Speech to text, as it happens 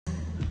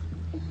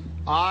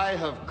I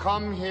have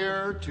come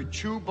here to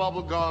chew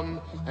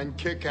bubblegum and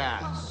kick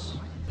ass.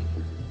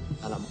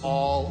 And I'm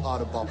all out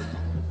of bubblegum.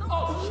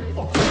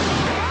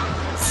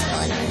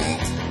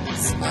 Spiderman.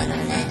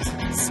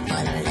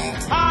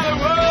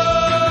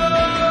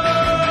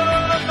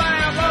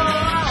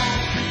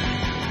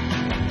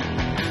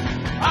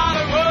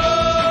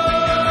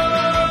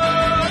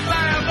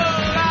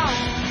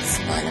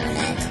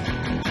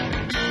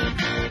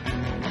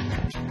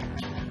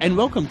 And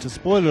welcome to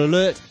Spoiler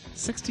Alert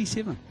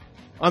 67.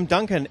 I'm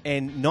Duncan,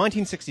 and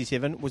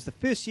 1967 was the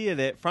first year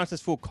that Francis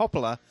Ford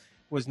Coppola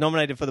was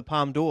nominated for the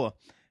Palme d'Or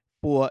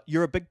for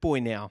You're a Big Boy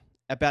Now,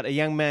 about a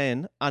young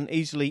man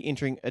uneasily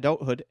entering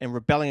adulthood and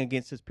rebelling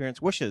against his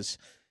parents' wishes.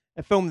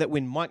 A film that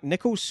when Mike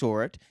Nichols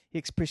saw it, he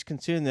expressed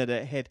concern that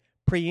it had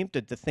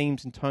preempted the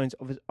themes and tones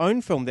of his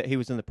own film that he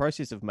was in the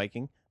process of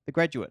making, The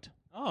Graduate.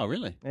 Oh,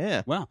 really?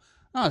 Yeah. Wow.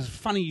 Oh, it's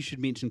funny you should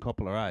mention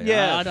Coppola, eh?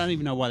 Yeah. I don't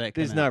even know why that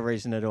came There's no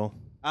reason at all.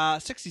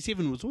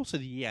 67 was also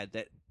the year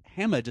that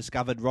Hammer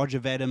discovered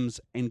Roger Vadim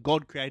and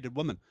God Created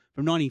Woman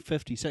from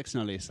 1956,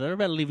 no less. So they're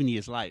about 11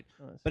 years late.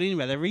 Nice. But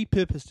anyway, they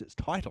repurposed its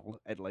title,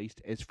 at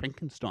least, as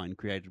Frankenstein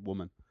Created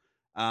Woman.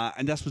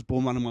 And thus was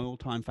born one of my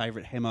all-time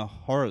favourite Hammer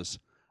horrors.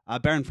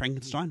 Baron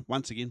Frankenstein,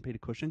 once again, Peter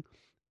Cushing.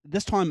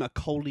 This time a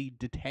coldly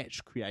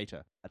detached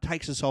creator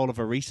takes the soul of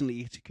a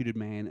recently executed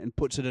man and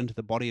puts it into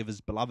the body of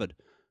his beloved,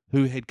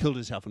 who had killed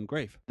herself in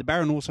grief. The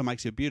Baron also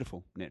makes her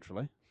beautiful,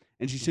 naturally,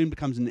 and she soon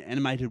becomes an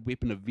animated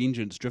weapon of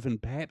vengeance, driven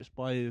perhaps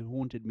by her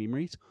haunted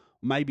memories,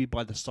 or maybe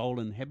by the soul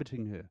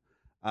inhabiting her.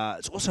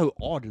 It's also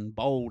odd and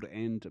bold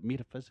and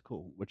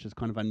metaphysical, which is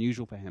kind of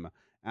unusual for Hammer.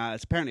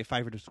 It's apparently a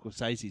favourite of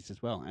Scorsese's as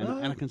well,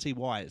 and I can see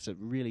why. It's a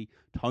really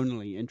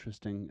tonally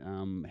interesting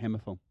Hammer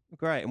film.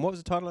 Great. And what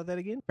was the title of that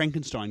again?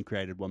 Frankenstein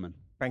Created Woman.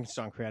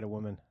 Frankenstein Created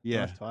Woman.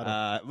 Yeah. Nice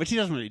title. Which he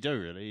doesn't really do,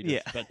 really.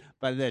 Yeah.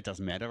 But that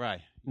doesn't matter, eh?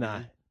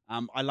 No.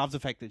 I love the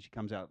fact that she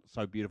comes out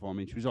so beautiful. I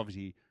mean, she was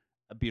obviously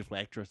a beautiful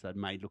actress that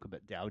made look a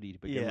bit dowdy to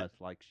begin with.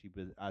 Like she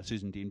was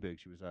Susan Denberg.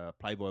 She was a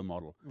Playboy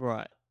model.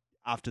 Right.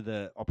 After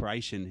the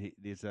operation,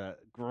 there's a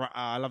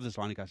I love this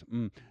line. He goes,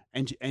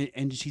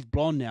 and she's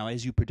blonde now,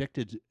 as you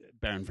predicted,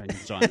 Baron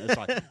Frankenstein. It's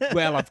like,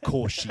 well, of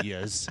course she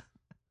is.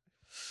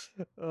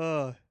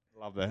 Oh,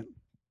 Love that.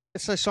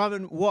 so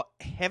Simon, what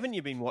haven't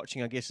you been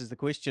watching? I guess is the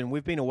question.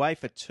 We've been away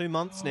for 2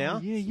 months now.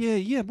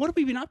 Yeah. What have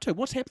we been up to?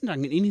 What's happened,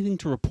 Duncan? Anything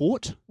to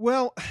report?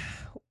 Well,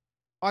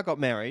 I got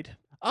married.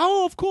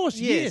 Oh, of course,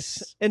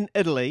 yes. In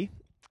Italy,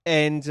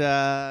 and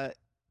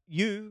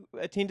you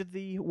attended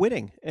the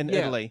wedding in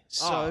Italy.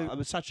 So it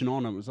was such an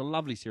honour. It was a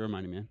lovely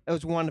ceremony, man. it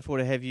was wonderful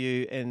to have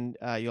you and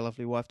your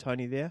lovely wife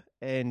Tony there,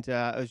 and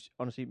it was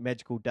honestly a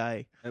magical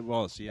day. It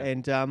was, yeah.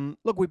 And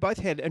look, we both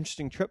had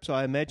interesting trips,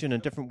 I imagine, in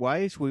different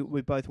ways.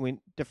 We both went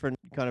different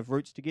kind of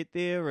routes to get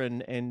there,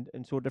 and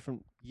saw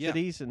different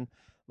cities and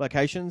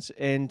locations,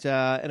 and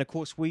of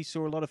course we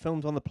saw a lot of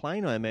films on the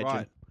plane, I imagine.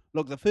 Right.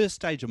 Look, the first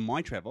stage of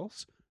my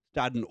travels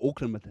started in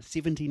Auckland with a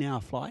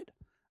 17-hour flight.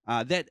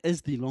 That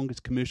is the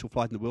longest commercial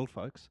flight in the world,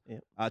 folks,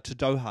 to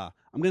Doha.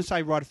 I'm going to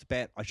say right off the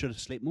bat, I should have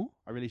slept more.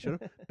 I really should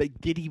have.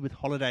 But giddy with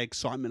holiday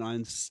excitement, I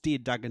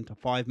instead dug into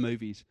 5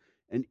 movies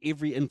and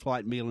every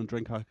in-flight meal and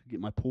drink I could get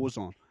my paws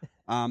on.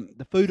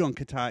 The food on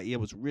Qatar Air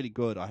was really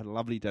good. I had a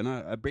lovely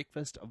dinner, a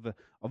breakfast of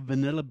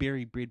vanilla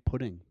berry bread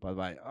pudding, by the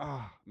way.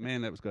 Oh,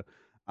 man, that was good.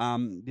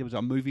 There was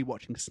a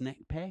movie-watching snack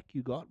pack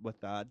you got with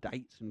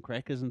dates and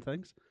crackers and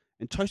things.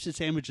 And toasted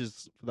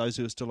sandwiches for those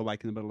who were still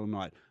awake in the middle of the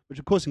night, which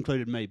of course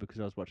included me because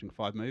I was watching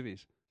 5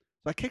 movies.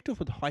 So I kicked off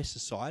with High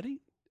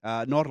Society,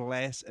 not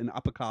alas an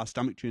upper-class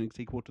stomach-turning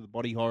sequel to the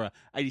body horror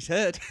 80s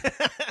hit.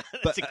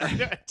 That's a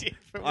great idea.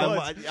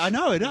 I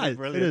know, it is.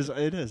 Brilliant.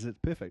 It is. It's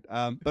perfect.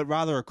 But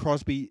rather a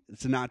Crosby,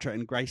 Sinatra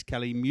and Grace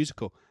Kelly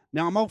musical.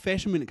 Now, I'm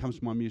old-fashioned when it comes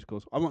to my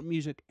musicals. I want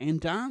music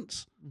and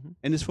dance,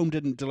 and this film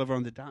didn't deliver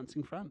on the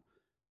dancing front.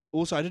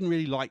 Also, I didn't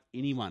really like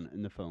anyone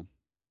in the film.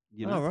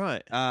 You know? Oh,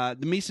 right.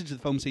 The message of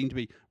the film seemed to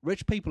be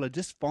rich people are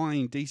just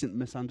fine, decent,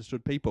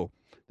 misunderstood people.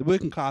 The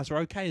working class are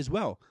okay as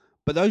well.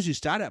 But those who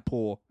start out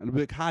poor and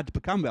work hard to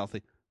become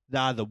wealthy,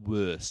 they're the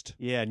worst.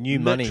 Yeah, new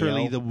money.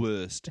 Literally the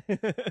worst.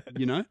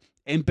 You know?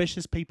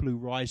 Ambitious people who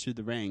rise through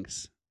the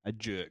ranks are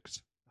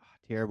jerks. Oh,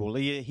 terrible.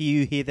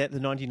 You hear that, the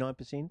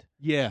 99%?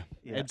 Yeah,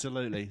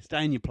 absolutely.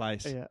 Stay in your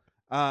place. Yeah.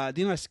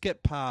 Then I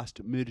skipped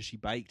past Murder, She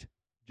Baked,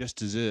 just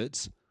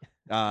desserts.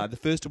 The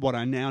first of what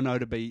I now know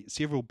to be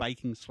several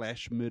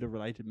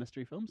baking/murder-related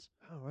mystery films.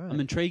 Oh, right. I'm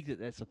intrigued that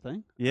that's a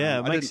thing. Yeah,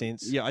 it I makes didn't-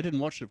 sense. Yeah, I didn't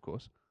watch it, of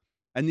course.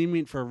 And then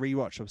went for a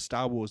rewatch of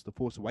Star Wars The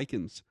Force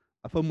Awakens,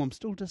 a film I'm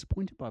still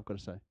disappointed by, I've got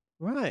to say.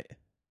 Right.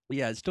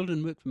 Yeah, it still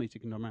didn't work for me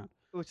second time out.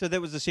 So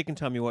that was the second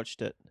time you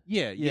watched it?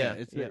 Yeah.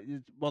 Yeah.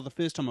 Well, the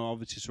first time I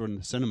obviously saw it in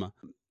the cinema,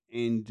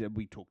 and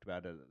we talked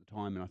about it at the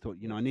time, and I thought,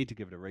 I need to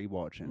give it a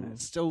rewatch. And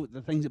it's still,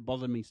 the things that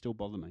bothered me still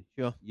bother me.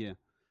 Sure. Yeah.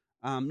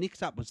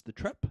 Next up was The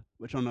Trip,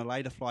 which on a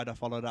later flight I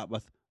followed up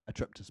with A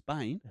Trip to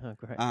Spain. Oh,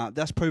 great.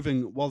 Thus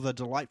proving, while the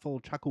delightful,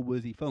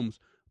 chuckle-worthy films,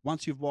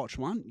 once you've watched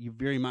one, you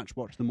very much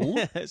watch them all.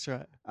 That's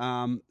right.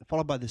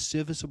 Followed by the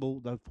serviceable,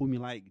 though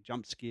formulaic,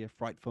 jump scare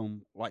fright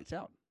film Lights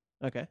Out.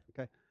 Okay.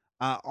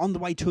 On the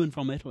way to and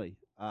from Italy,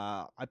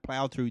 I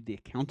ploughed through The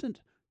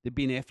Accountant, the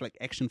Ben Affleck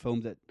action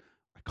film that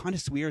I kind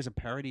of swear is a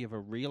parody of a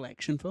real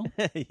action film.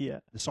 Yeah.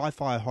 The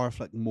sci-fi horror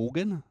flick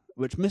Morgan,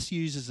 which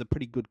misuses a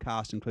pretty good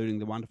cast, including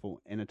the wonderful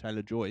Anna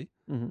Taylor-Joy,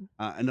 and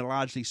a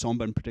largely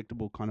somber and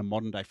predictable kind of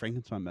modern-day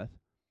Frankenstein myth,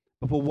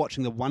 before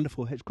watching the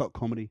wonderful Hitchcock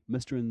comedy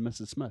Mr. and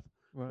Mrs. Smith.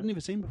 Right. I've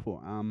never seen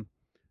before.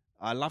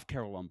 I love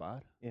Carol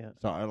Lombard. Yeah.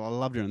 So I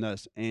loved her in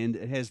this. And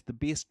it has the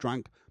best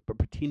drunk but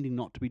pretending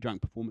not to be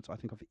drunk performance I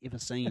think I've ever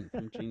seen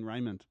from Gene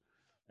Raymond.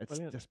 It's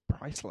Brilliant. just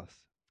priceless.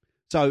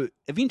 So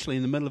eventually,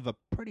 in the middle of a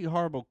pretty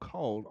horrible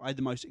cold, I had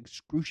the most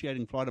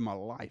excruciating flight of my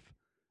life.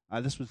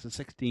 This was a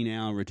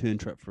 16-hour return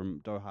trip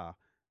from Doha.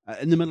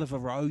 In the middle of a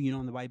row,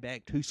 on the way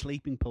back, 2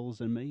 sleeping pills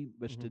in me,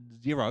 which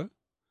did 0.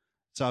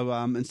 So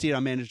instead, I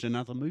managed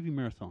another movie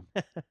marathon.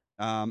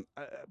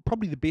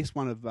 Probably the best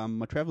one of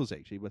my travels,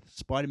 actually, with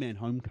Spiderman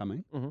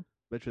Homecoming,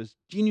 which was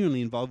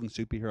genuinely involving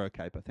superhero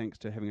caper, thanks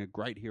to having a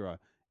great hero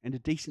and a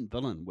decent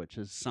villain, which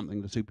is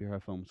something the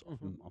superhero films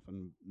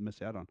often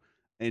miss out on.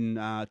 And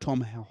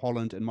Tom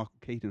Holland and Michael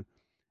Keaton.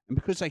 And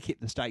because they kept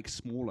the stakes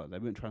smaller, they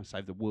weren't trying to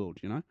save the world,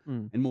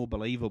 and more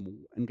believable,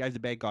 and gave the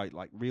bad guy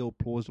like real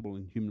plausible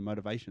and human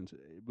motivations. It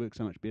worked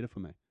so much better for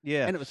me.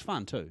 Yeah. And it was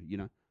fun too,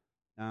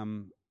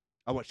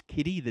 I watched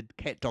Kitty, the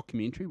cat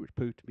documentary, which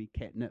proved to be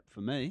catnip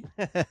for me.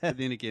 But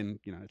then again,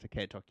 it's a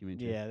cat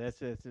documentary. Yeah,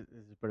 that's a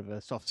bit of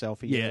a soft sell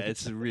for you. Yeah,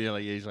 it's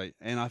really easily.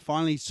 And I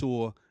finally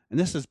saw, and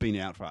this has been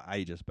out for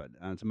ages, but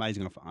it's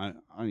amazing. I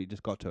only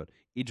just got to it.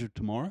 Edge of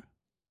Tomorrow.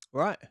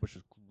 Right. Which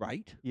was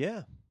great.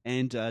 Yeah.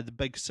 And The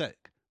Big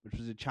Sick, which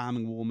was a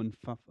charming, warm,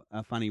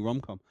 and funny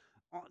rom-com.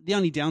 The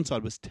only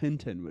downside was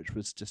Tintin, which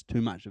was just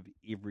too much of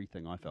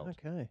everything, I felt.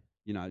 Okay.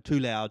 Too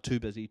loud, too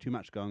busy, too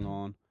much going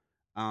on.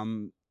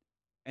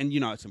 And,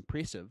 it's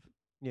impressive.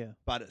 Yeah.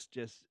 But it's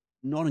just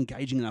not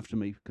engaging enough to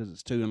me because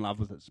it's too in love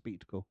with its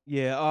spectacle.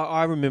 Yeah,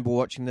 I remember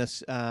watching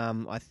this,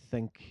 I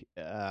think,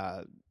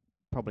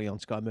 probably on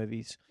Sky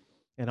Movies,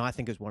 and I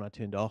think it was one I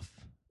turned off.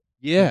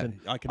 Yeah,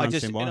 I can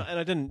understand why. And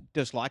I didn't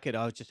dislike it.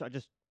 I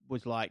just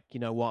was like, you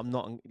know what, I'm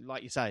not,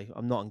 like you say,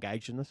 I'm not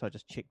engaged in this. I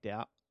just checked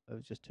out. It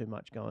was just too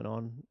much going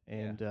on.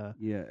 And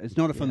yeah, it's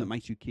not a film that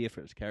makes you care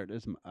for its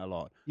characters a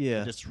lot.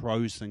 Yeah. It just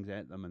throws things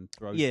at them and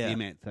throws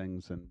them at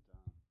things. And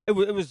it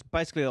was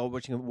basically like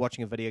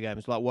watching a video game.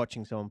 It's like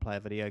watching someone play a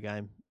video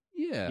game.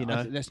 Yeah,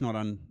 that's not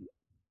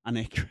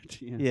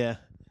inaccurate. Yeah.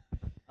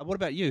 What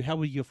about you? How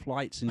were your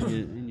flights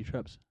and your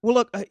trips? Well,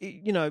 look,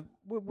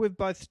 we've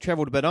both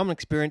travelled a bit. I'm an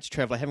experienced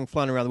traveller, having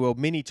flown around the world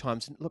many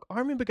times. Look, I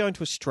remember going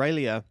to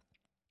Australia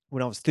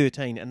when I was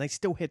 13, and they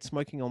still had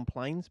smoking on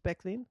planes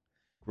back then.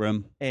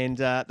 Grim. And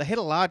they had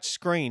a large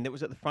screen that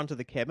was at the front of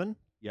the cabin.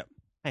 Yep.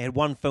 They had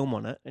one film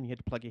on it, and you had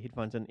to plug your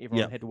headphones in.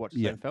 Everyone had to watch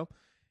the same film.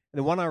 And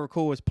the one I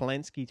recall was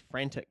Polanski's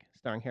Frantic,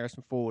 starring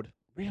Harrison Ford.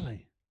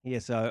 Really? Yeah,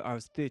 so I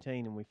was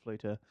 13, and we flew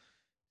to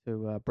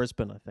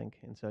Brisbane, I think.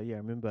 And so, yeah, I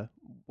remember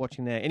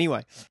watching that.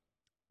 Anyway,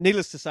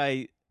 needless to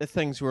say,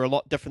 things were a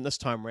lot different this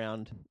time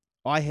round.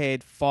 I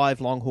had 5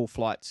 long-haul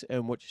flights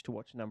in which to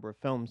watch a number of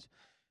films.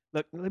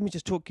 Look, let me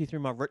just talk you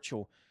through my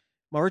ritual.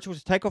 My ritual was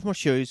to take off my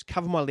shoes,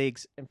 cover my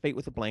legs and feet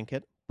with a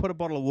blanket, put a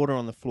bottle of water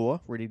on the floor,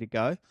 ready to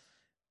go.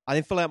 I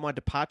then fill out my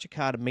departure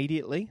card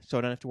immediately so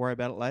I don't have to worry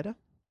about it later.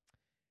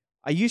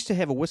 I used to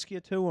have a whiskey or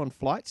 2 on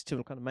flights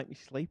to kind of make me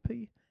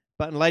sleepy,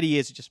 but in later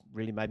years it just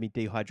really made me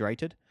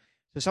dehydrated.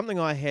 So something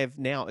I have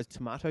now is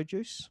tomato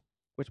juice,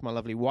 which my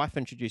lovely wife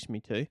introduced me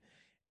to,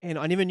 and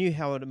I never knew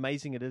how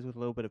amazing it is with a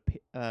little bit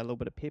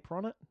of pepper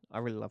on it. I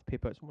really love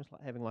pepper. It's almost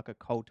like having like a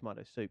cold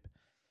tomato soup.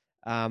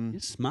 You're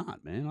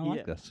smart, man. I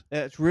like this.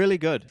 It's really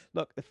good.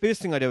 Look, the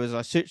first thing I do is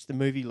I search the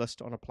movie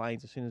list on a plane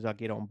as soon as I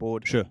get on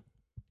board. Sure.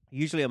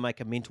 Usually I make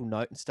a mental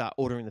note and start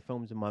ordering the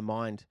films in my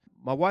mind.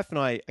 My wife and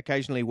I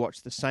occasionally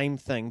watch the same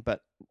thing,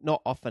 but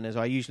not often, as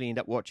I usually end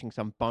up watching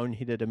some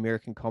boneheaded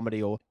American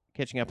comedy or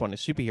catching up on a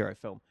superhero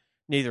film,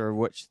 neither of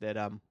which that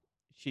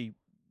she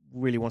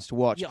really wants to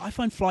watch. Yeah, I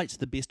find flights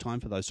the best time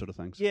for those sort of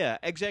things. Yeah,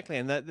 exactly.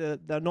 And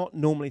they're not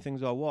normally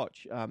things I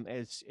watch.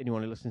 As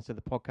anyone who listens to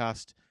the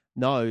podcast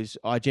knows,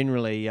 I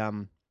generally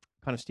kind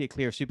of steer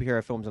clear of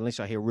superhero films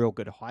unless I hear real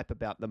good hype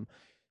about them.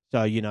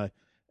 So,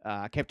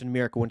 Captain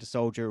America, Winter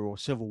Soldier, or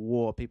Civil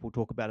War, people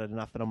talk about it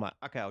enough that I'm like,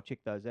 okay, I'll check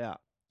those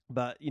out.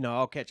 But,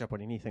 I'll catch up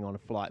on anything on a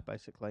flight,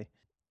 basically.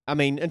 I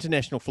mean,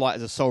 international flight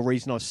is the sole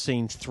reason I've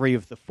seen 3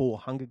 of the 4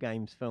 Hunger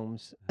Games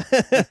films.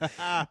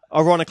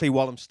 Ironically,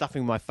 while I'm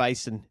stuffing my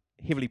face in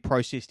heavily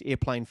processed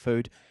airplane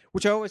food,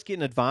 which I always get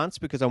in advance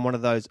because I'm one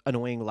of those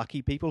annoying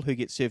lucky people who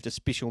get served a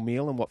special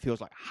meal in what feels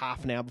like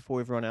half an hour before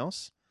everyone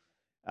else.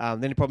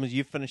 Then the problem is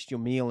you've finished your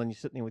meal and you're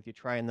sitting there with your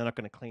tray and they're not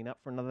going to clean up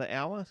for another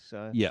hour.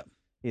 So yeah,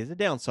 there's a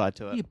downside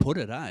to it. You put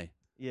it, eh?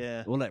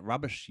 Yeah. All that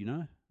rubbish,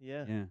 Yeah.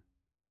 Yeah.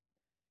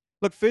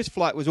 Look, first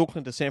flight was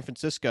Auckland to San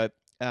Francisco.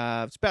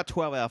 It's about a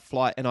 12-hour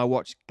flight, and I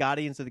watched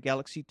Guardians of the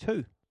Galaxy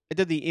 2. I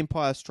did the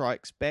Empire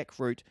Strikes Back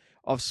route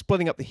of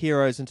splitting up the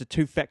heroes into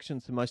 2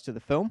 factions for most of the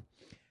film.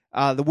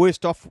 The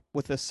worst off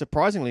with this,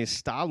 surprisingly, is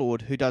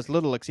Star-Lord, who does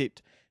little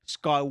except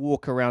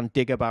skywalk around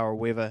Dagobah or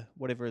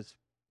whatever his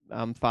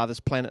father's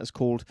planet is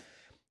called.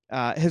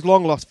 His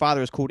long lost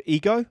father is called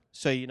Ego,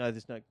 so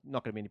there's not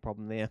going to be any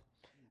problem there.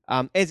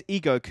 As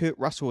Ego, Kurt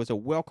Russell is a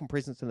welcome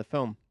presence in the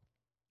film.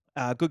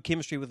 Good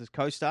chemistry with his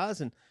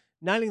co-stars and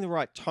nailing the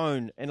right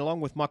tone, and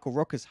along with Michael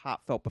Rooker's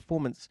heartfelt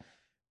performance,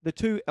 the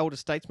two elder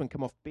statesmen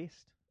come off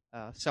best.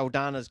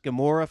 Saldana's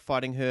Gamora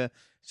fighting her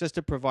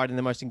sister, providing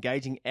the most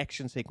engaging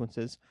action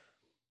sequences.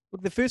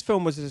 Look, the first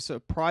film was a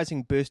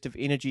surprising burst of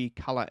energy,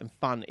 colour and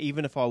fun,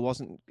 even if I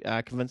wasn't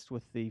convinced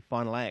with the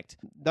final act.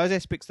 Those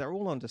aspects, they're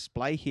all on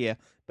display here,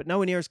 but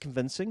nowhere near as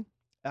convincing.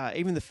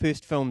 Even the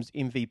first film's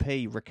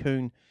MVP,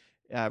 Raccoon,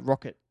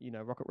 Rocket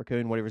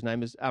Raccoon, whatever his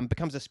name is,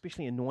 becomes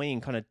especially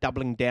annoying, kind of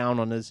doubling down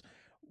on his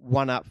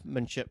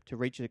one-upmanship to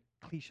reach a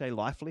cliche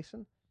life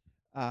lesson.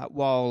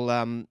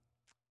 While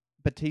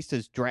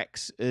Batista's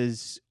Drax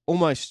is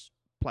almost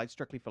played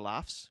strictly for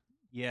laughs.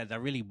 Yeah, they're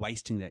really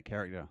wasting that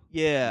character.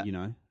 Yeah.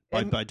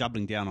 By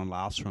doubling down on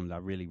laughs from him,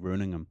 they're really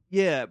ruining him.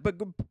 Yeah, but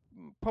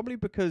probably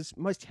because,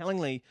 most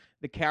tellingly,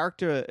 the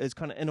character is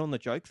kind of in on the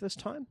joke this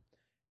time.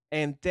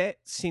 And that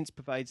sense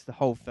pervades the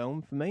whole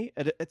film for me.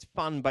 It's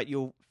fun, but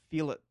you'll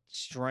feel it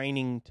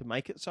straining to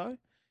make it so.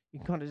 You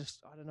can kind of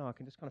just, I don't know, I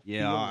can just kind of feel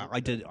Yeah, I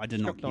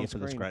did not care for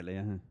this greatly.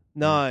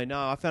 No,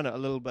 I found it a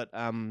little bit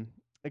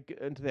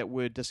into that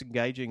word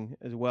disengaging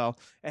as well.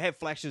 It had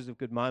flashes of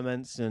good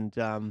moments, and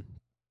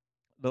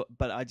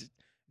but I just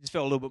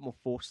felt a little bit more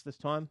forced this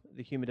time.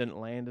 The humour didn't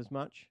land as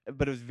much,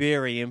 but it was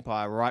very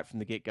Empire right from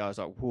the get-go. I was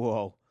like,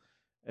 whoa.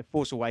 If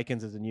Force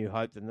Awakens is A New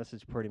Hope, then this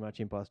is pretty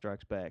much Empire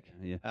Strikes Back.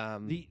 Yeah.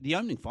 The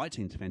opening fight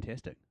scene's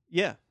fantastic.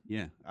 Yeah.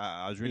 Yeah.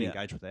 I was really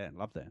engaged with that.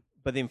 Loved that.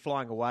 But then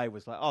flying away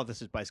was like, oh, this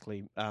is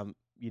basically,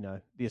 the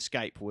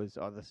escape was,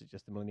 oh, this is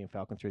just the Millennium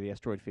Falcon through the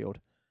asteroid field.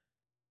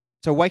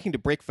 So waking to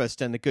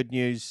breakfast and the good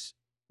news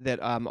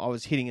that I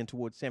was heading in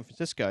towards San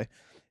Francisco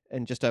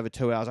in just over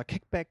 2 hours, I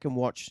kicked back and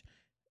watched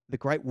The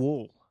Great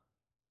Wall.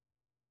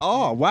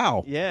 Oh,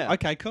 wow. Yeah.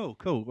 Okay, cool.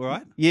 All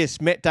right.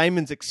 Yes, Matt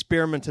Damon's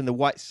experiment in the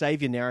white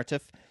savior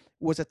narrative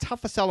was a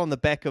tougher sell on the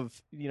back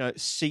of,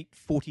 seat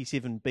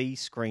 47B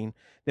screen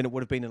than it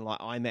would have been in like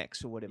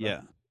IMAX or whatever.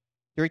 Yeah.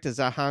 Director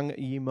Zhang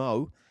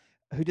Yimou,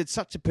 who did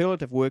such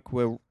superlative work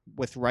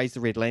with Raise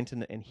the Red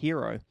Lantern and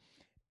Hero,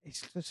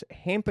 he's just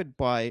hampered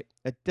by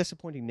a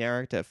disappointing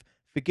narrative,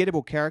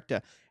 forgettable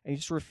character, and he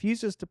just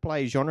refuses to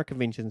play genre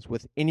conventions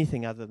with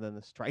anything other than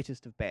the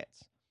straightest of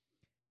bats.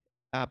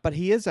 But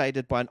he is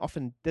aided by an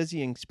often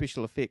dizzying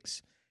special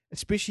effects,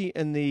 especially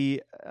in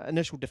the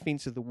initial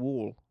defense of the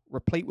wall,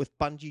 replete with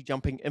bungee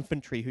jumping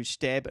infantry who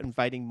stab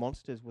invading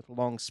monsters with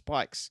long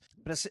spikes.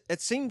 But it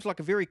seems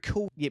like a very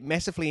cool yet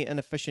massively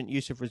inefficient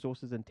use of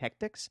resources and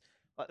tactics.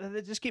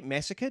 They just get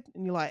massacred,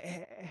 and you're like,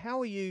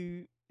 how are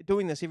you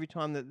doing this every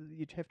time that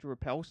you'd have to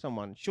repel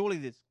someone? Surely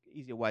there's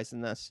easier ways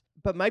than this.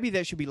 But maybe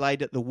that should be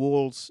laid at the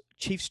wall's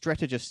chief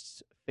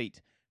strategist's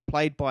feet,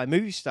 played by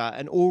movie star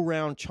and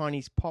all-round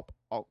Chinese pop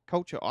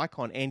culture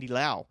icon Andy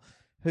Lau,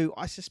 who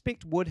I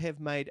suspect would have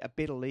made a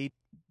better lead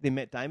than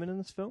Matt Damon in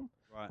this film.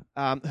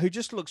 Right. Who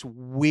just looks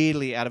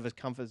weirdly out of his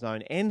comfort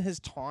zone and his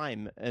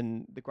time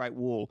in The Great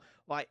Wall.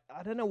 Like,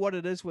 I don't know what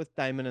it is with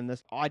Damon in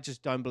this. I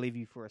just don't believe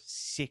you for a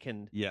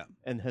second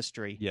in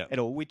history at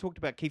all. We talked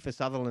about Kiefer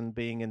Sutherland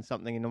being in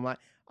something, and I'm like,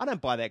 I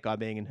don't buy that guy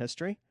being in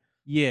history.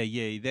 Yeah.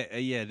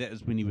 That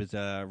was when he was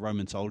a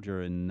Roman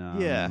soldier in.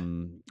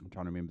 I'm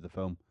trying to remember the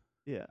film.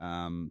 Yeah.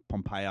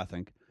 Pompeii, I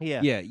think. Yeah.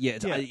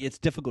 It's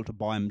difficult to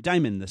buy him.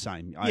 Damon the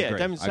same. I agree.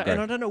 Damon's I agree.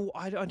 and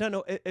I don't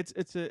know.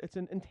 It's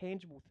an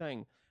intangible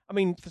thing. I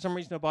mean, for some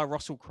reason, I buy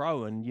Russell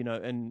Crowe and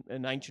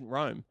in ancient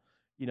Rome,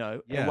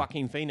 and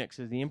Joaquin Phoenix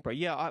as the emperor.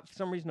 Yeah, for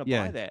some reason I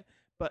buy that.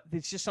 But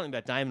there's just something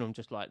about Damon. I'm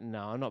just like, no,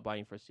 I'm not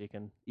buying for a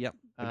second. Yep,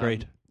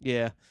 agreed.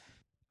 Yeah.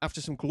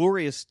 After some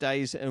glorious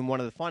days in one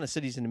of the finest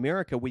cities in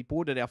America, we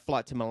boarded our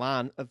flight to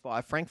Milan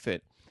via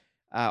Frankfurt.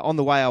 On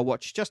the way, I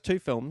watched just two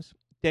films.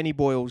 Danny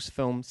Boyle's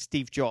film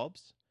Steve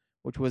Jobs,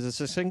 which was a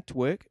succinct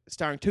work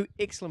starring two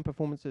excellent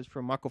performances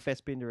from Michael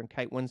Fassbender and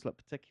Kate Winslet,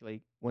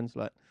 particularly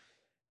Winslet.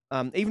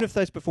 Even if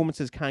those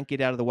performances can't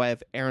get out of the way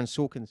of Aaron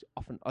Sorkin's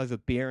often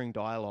overbearing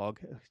dialogue,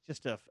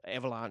 just an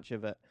avalanche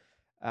of it.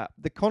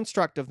 The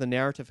construct of the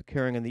narrative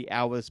occurring in the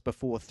hours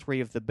before three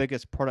of the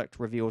biggest product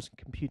reveals in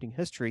computing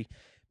history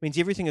means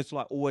everything is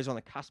like always on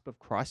the cusp of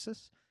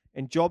crisis.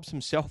 And Jobs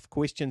himself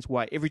questions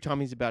why every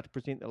time he's about to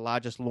present the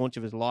largest launch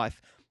of his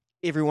life,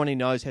 everyone he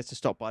knows has to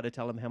stop by to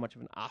tell him how much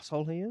of an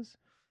asshole he is.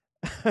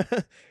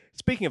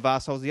 Speaking of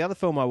assholes, the other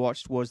film I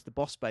watched was The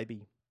Boss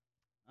Baby.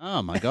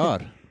 Oh, my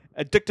God.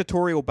 A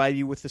dictatorial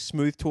baby with the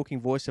smooth-talking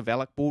voice of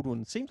Alec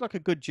Baldwin. Seems like a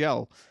good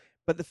gel,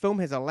 but the film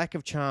has a lack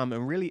of charm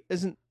and really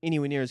isn't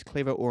anywhere near as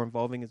clever or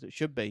involving as it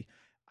should be.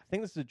 I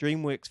think this is a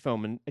DreamWorks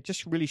film, and it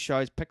just really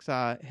shows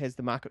Pixar has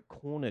the market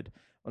cornered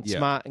on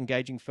smart,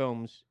 engaging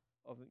films,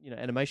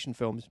 animation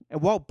films.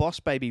 And while Boss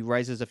Baby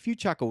raises a few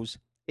chuckles,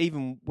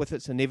 even with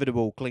its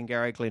inevitable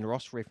Glengarry Glen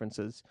Ross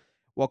references,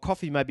 while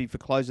coffee may be for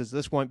closers,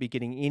 this won't be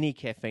getting any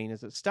caffeine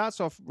as it starts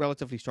off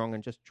relatively strong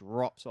and just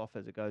drops off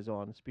as it goes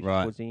on, especially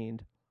towards the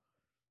end.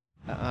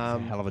 It's a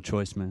hell of a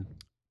choice, man.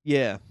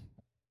 Yeah.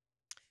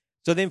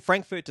 So then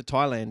Frankfurt to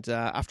Thailand.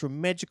 After a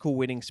magical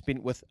wedding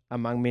spent with,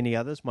 among many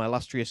others, my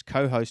illustrious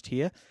co-host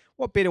here,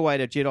 what better way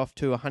to jet off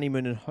to a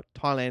honeymoon in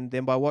Thailand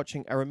than by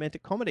watching a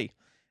romantic comedy?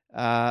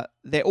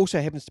 That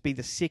also happens to be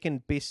the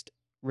second best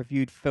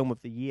reviewed film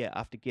of the year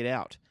after Get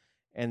Out.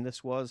 And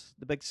this was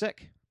The Big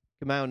Sick.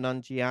 Kumail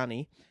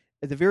Nanjiani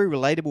is a very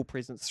relatable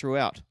presence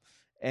throughout.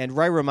 And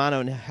Ray Romano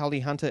and Holly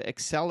Hunter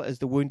excel as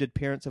the wounded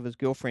parents of his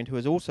girlfriend who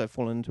has also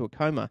fallen into a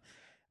coma.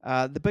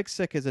 The Big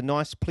Sick is a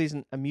nice,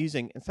 pleasant,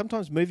 amusing, and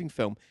sometimes moving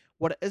film.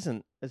 What it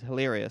isn't is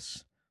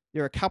hilarious.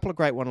 There are a couple of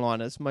great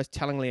one-liners, most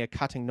tellingly a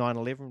cutting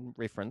 9/11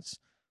 reference,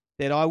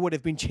 that I would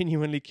have been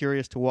genuinely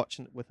curious to watch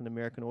with an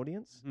American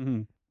audience.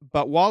 Mm-hmm.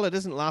 But while it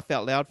isn't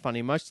laugh-out-loud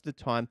funny, most of the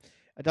time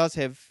it does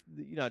have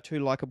two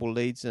likeable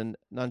leads in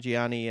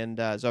Nanjiani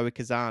and Zoe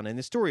Kazan, and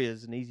the story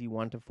is an easy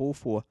one to fall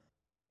for.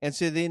 And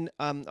so then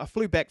I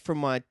flew back from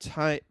my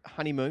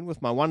honeymoon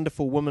with my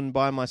wonderful woman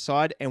by my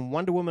side and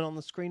Wonder Woman on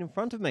the screen in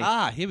front of me.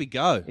 Here we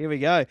go. Here we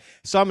go.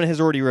 Simon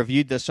has already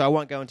reviewed this, so I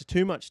won't go into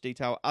too much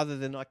detail other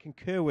than I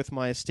concur with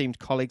my esteemed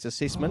colleague's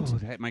assessment. Oh,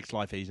 that makes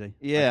life easy.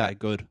 Yeah. Okay,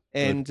 good.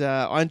 And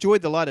I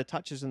enjoyed the lighter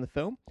touches in the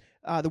film.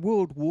 The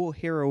World War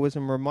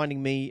heroism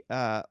reminding me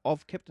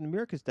of Captain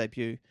America's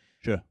debut.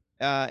 Sure.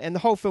 And the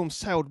whole film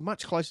sailed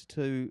much closer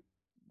to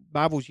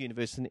Marvel's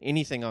universe than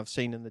anything I've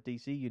seen in the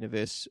DC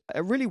universe.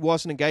 It really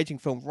was an engaging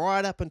film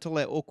right up until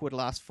that awkward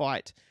last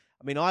fight.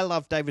 I mean, I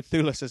love David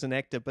Thewlis as an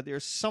actor, but there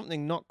is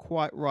something not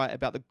quite right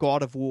about the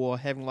God of War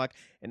having like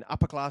an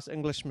upper-class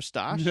English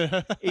moustache,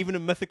 even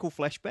in mythical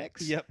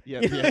flashbacks. Yep.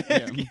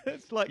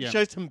 It's like Yep.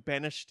 shows him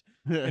banished,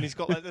 and he's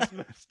got like this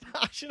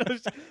moustache.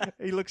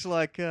 He looks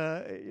like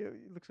a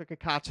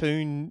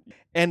cartoon.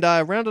 And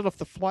rounded off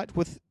the flight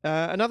with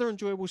another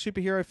enjoyable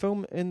superhero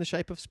film in the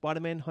shape of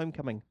Spider-Man: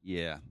 Homecoming.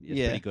 Yeah. It's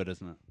pretty good,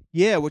 isn't it?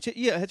 Yeah,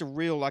 it has a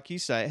real, like you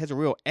say, it has a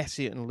real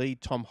asset and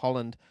lead, Tom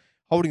Holland,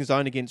 holding his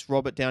own against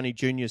Robert Downey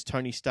Jr.'s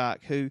Tony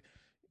Stark, who,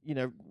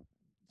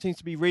 seems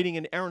to be reading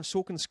an Aaron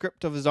Sorkin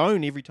script of his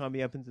own every time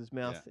he opens his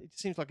mouth. Yeah. It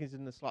seems like he's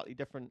in a slightly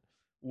different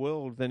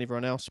world than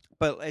everyone else.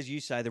 But as you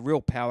say, the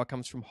real power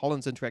comes from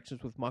Holland's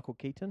interactions with Michael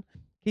Keaton.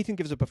 Keaton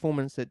gives a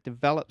performance that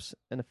develops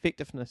an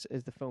effectiveness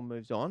as the film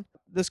moves on.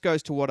 This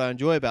goes to what I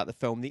enjoy about the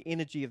film, the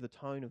energy of the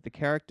tone of the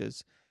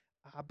characters.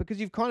 Because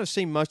you've kind of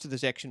seen most of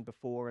this action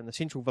before, and the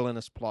central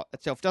villainous plot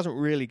itself doesn't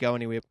really go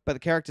anywhere, but the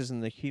characters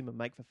and the humour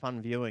make for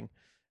fun viewing.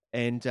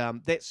 And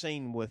that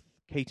scene with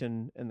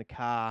Keaton in the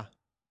car,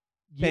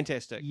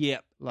 fantastic. Yeah,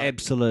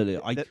 absolutely.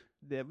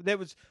 That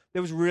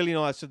was really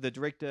nice of the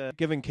director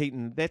giving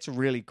Keaton. That's a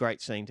really great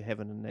scene to have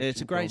in an action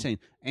It's a great film. scene.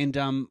 And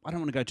I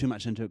don't want to go too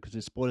much into it because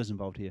there's spoilers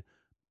involved here.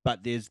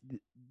 But there's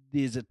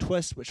a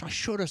twist which I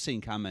should have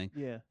seen coming.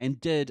 Yeah. And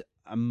did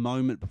a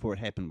moment before it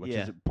happened, which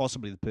Yeah. is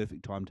possibly the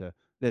perfect time to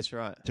That's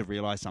right. to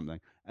realise something.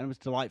 And it was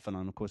delightful,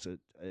 and of course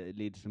it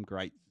led to some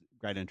great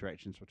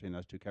interactions between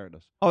those two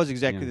characters. I was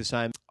exactly Yeah. the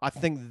same. I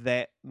think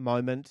that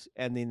moment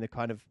and then the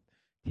kind of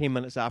 10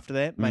 minutes after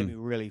that made me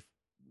really,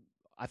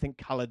 I think,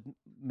 coloured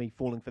me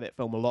falling for that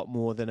film a lot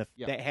more than if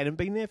that hadn't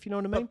been there, if you know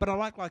what I mean. But I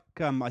like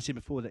I said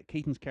before, that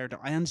Keaton's character,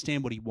 I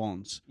understand what he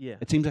wants. Yeah.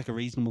 It seems like a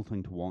reasonable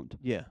thing to want.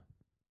 Yeah.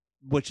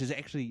 Which is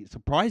actually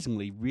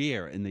surprisingly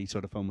rare in these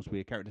sort of films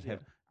where characters have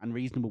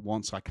unreasonable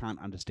wants I can't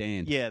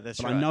understand. Yeah,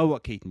 that's right. But I know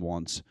what Keaton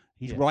wants.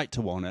 He's right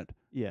to want it.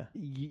 Yeah.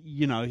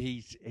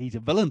 He's a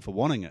villain for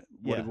wanting it.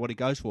 What he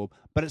goes for,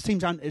 but it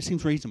seems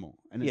reasonable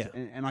and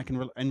and I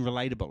can and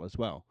relatable as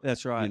well.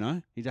 That's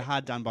right. He's a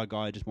hard done by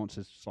guy who just wants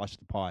to slice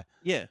the pie.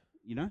 Yeah.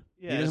 Yeah.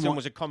 It's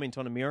almost a comment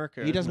on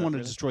America. He doesn't want to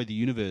really? destroy the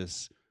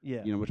universe.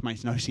 Yeah. Which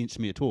makes no sense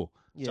to me at all.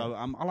 Yeah. So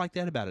I like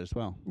that about it as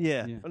well.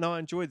 Yeah. No, I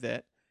enjoyed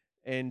that,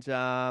 and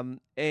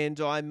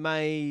I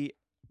may.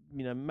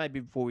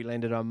 Maybe before we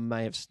landed, I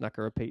may have snuck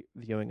a repeat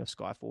viewing of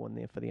Skyfall in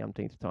there for the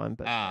umpteenth time.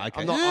 But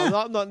okay.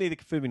 I'm not neither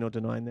confirming nor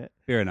denying that.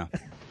 Fair enough.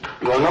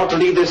 You are not to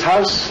leave this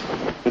house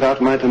without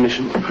my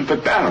permission.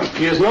 But Baron,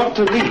 He is not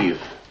to leave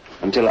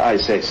until I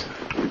say so.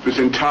 it was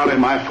entirely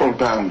my fault,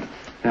 Baron.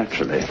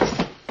 Naturally.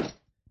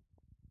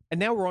 And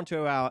now we're on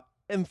to our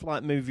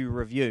in-flight movie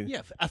review.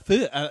 Yeah,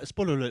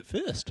 spoiler alert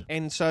first.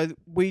 And so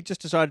we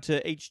just decided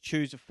to each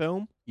choose a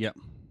film Yep.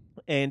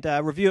 and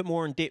review it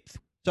more in depth.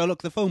 So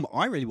look, the film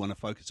I really want to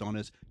focus on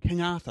is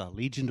King Arthur,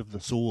 Legend of the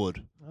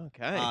Sword.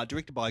 Okay.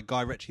 Directed by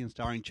Guy Ritchie and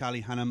starring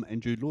Charlie Hunnam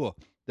and Jude Law.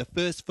 The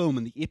first film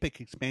in the epic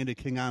expanded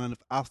King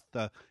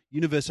Arthur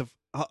universe of...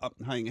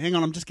 hang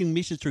on, I'm just getting a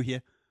message through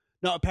here.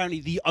 No, apparently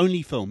the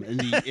only film in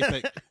the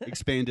epic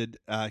expanded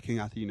King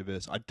Arthur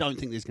universe. I don't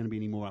think there's going to be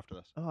any more after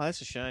this. Oh,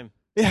 that's a shame.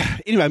 Yeah,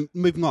 anyway,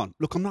 moving on.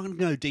 Look, I'm not going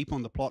to go deep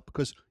on the plot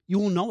because you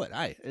all know it,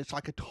 eh? It's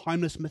like a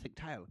timeless mythic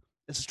tale.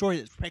 It's a story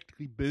that's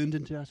practically burned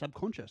into our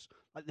subconscious,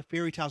 like the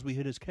fairy tales we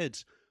heard as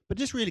kids. But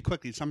just really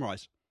quickly to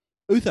summarise,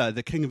 Uther,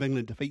 the King of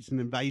England, defeats an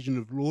invasion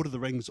of Lord of the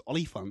Rings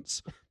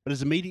Oliphaunts, but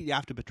is immediately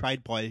after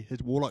betrayed by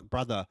his warlike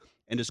brother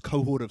and his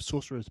cohort of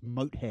sorcerers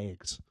moat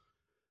hags.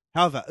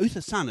 However,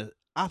 Uther's son,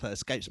 Arthur,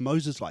 escapes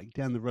Moses-like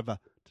down the river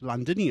to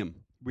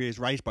Londinium, where he is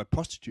raised by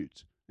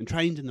prostitutes and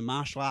trained in the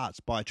martial arts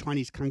by a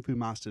Chinese kung fu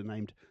master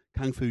named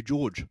Kung Fu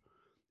George.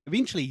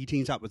 Eventually, he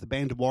teams up with a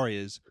band of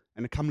warriors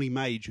and a comely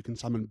mage who can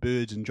summon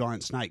birds and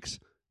giant snakes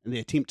in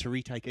their attempt to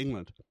retake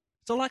England.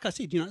 So, like I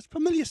said, it's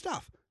familiar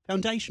stuff.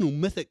 Foundational,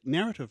 mythic,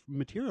 narrative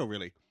material,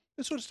 really.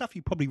 The sort of stuff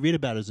you probably read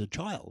about as a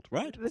child,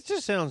 right? This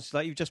just sounds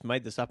like you've just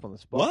made this up on the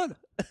spot.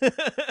 What?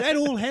 That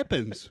all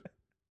happens.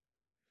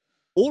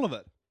 All of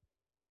it.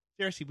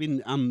 Seriously,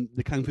 when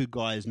the Kung Fu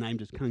guy is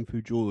named as Kung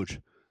Fu George,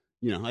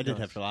 I did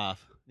have to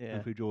laugh. Yeah.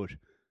 Kung Fu George.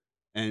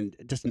 And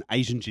just an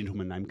Asian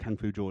gentleman named Kung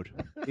Fu George.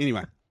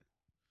 Anyway,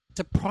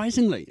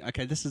 surprisingly,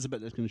 okay, this is a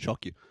bit that's going to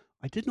shock you.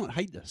 I did not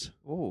hate this.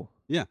 Oh.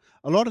 Yeah.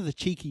 A lot of the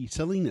cheeky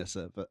silliness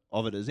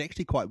of it is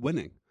actually quite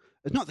winning.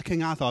 It's not the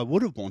King Arthur I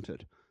would have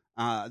wanted.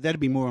 That'd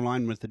be more in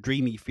line with the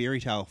dreamy fairy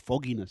tale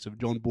fogginess of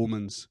John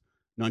Borman's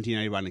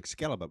 1981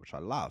 Excalibur, which I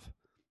love.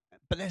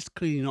 But that's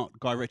clearly not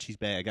Guy Ritchie's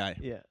bag, eh?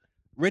 Yeah.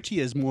 Ritchie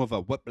is more of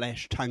a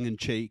whiplash,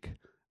 tongue-in-cheek,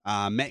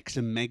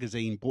 Maxim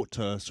magazine brought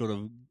to sort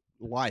of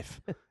life.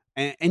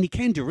 and he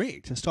can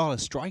direct. His style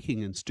is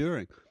striking and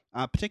stirring,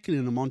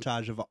 particularly in a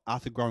montage of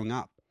Arthur growing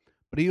up.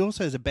 But he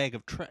also has a bag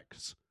of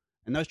tricks,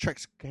 and those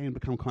tricks can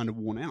become kind of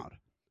worn out.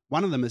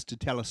 One of them is to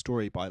tell a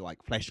story by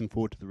flashing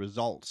forward to the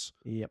results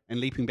and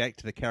leaping back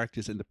to the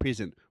characters in the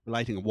present,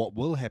 relating on what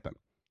will happen.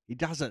 He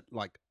does it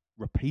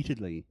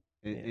repeatedly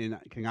in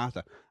King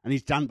Arthur, and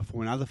he's done it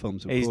before in other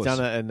films. Of He's course.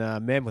 done it in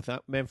Man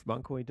from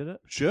U.N.C.L.E. He did it.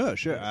 Sure.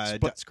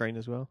 Split screen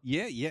as well.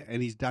 Yeah,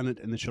 and he's done it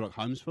in the Sherlock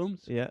Holmes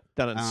films. Yeah,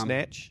 done it in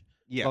Snatch.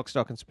 Yeah. Lock,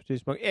 Stock and Two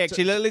Smoking.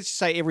 Actually, let's just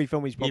say every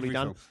film he's probably Every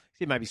done. film.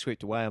 Except maybe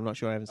Swept Away. I'm not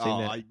sure. I haven't seen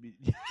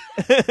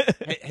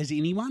that. Has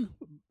anyone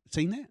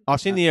seen that?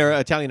 I've seen the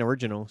Italian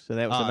original, so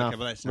that was enough. Okay,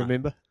 well, that's enough.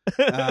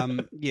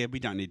 Remember? Yeah, we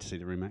don't need to see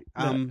the remake.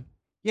 No.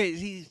 Yeah,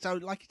 he's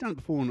done it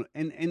before,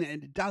 and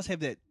it does have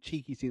that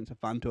cheeky sense of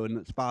fun to it, and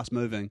it's fast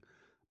moving.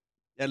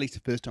 At least the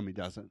first time he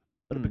does it,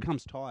 but it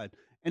becomes tired.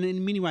 And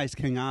in many ways,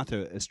 King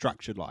Arthur is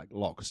structured like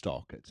Lock,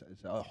 Stock. It's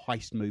a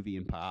heist movie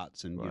in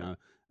parts, and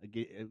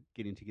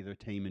getting together a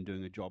team and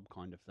doing a job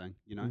kind of thing.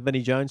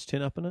 Vinnie Jones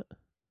turn up in it?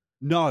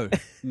 No.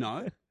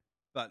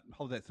 But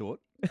hold that thought.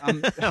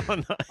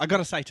 No. I got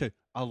to say too,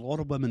 a lot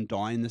of women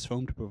die in this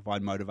film to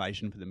provide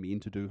motivation for the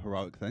men to do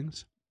heroic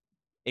things.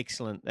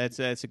 Excellent. That's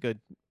a good.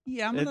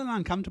 Yeah, I'm a little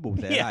uncomfortable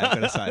with that. I've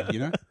got to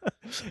say,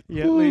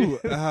 Yeah. Ooh,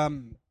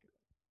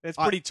 It's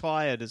pretty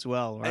tired as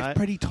well, right? It's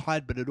pretty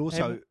tired, but it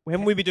also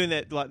haven't we been doing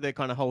that that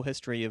kind of whole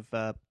history of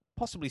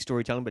possibly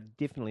storytelling, but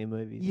definitely in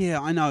movies?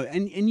 Yeah, I know,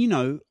 and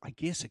I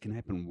guess it can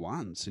happen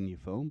once in your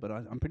film, but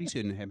I'm pretty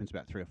certain it happens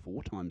about 3 or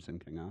 4 times in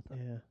King Arthur.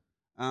 Yeah.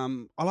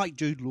 I like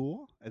Jude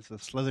Law as the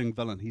slithering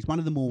villain. He's one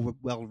of the more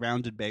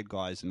well-rounded bad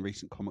guys in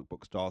recent comic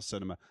book style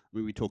cinema. I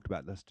mean, we talked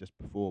about this just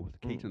before with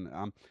Keaton.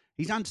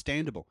 He's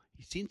understandable.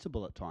 He's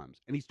sensible at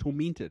times, and he's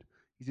tormented.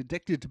 He's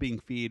addicted to being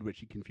feared, which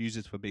he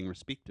confuses for being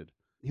respected.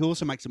 He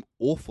also makes some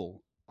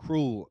awful,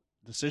 cruel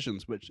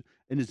decisions, which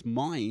in his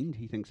mind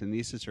he thinks are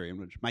necessary, and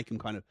which make him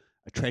kind of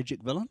a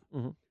tragic villain.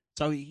 Mm-hmm.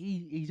 So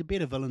he's a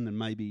better villain than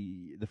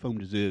maybe the film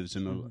deserves,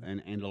 and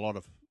a lot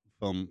of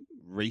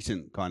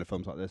recent kind of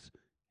films like this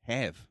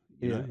have.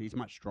 You know, he's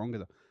much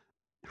stronger.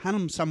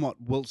 Hunnam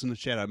somewhat wilts in the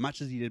shadow,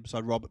 much as he did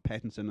beside Robert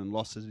Pattinson in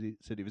Lost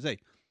City of Z,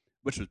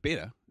 which was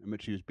better, and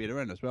which he was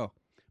better in as well.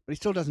 But he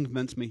still doesn't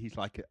convince me he's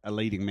like a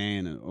leading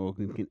man or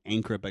can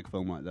anchor a big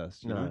film like this.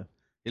 You know?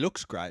 He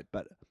looks great,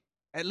 but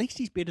at least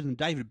he's better than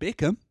David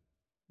Beckham.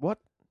 What?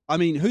 I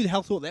mean, who the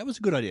hell thought that was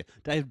a good idea?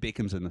 David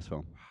Beckham's in this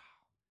film.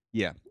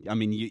 Yeah, I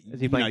mean,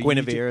 is he playing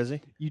Guinevere? Is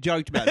he? You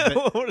joked about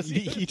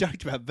you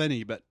joked about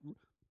Vinny, but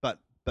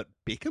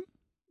Beckham.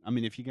 I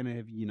mean, if you're going to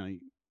have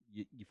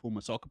your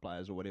former soccer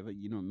players or whatever,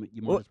 you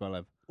might as well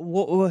have.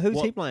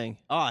 Who's he playing?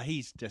 Oh,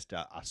 he's just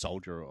a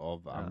soldier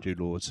of Jude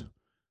Law's,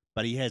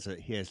 but he has a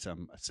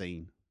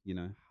scene. You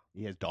know,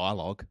 he has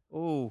dialogue.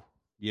 Oh,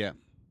 yeah,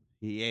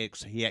 he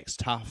acts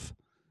tough.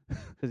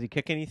 Does he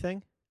kick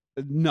anything?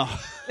 No,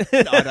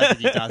 I don't think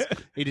he does.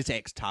 He just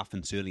acts tough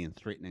and surly and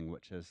threatening,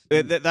 which is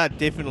that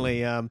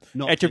definitely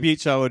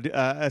attributes I would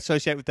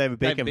associate with David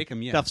Beckham. David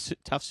Beckham, yeah.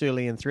 Tough,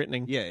 surly, and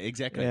threatening. Yeah,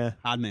 exactly. Yeah.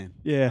 Hard man.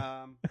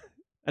 Yeah.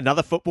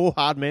 Another football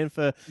hard man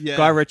for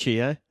Guy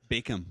Ritchie, eh?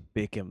 Beckham.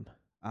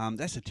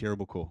 That's a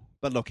terrible call.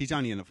 But look, he's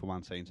only in it for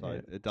one scene,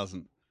 so it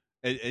doesn't.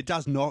 It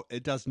does knock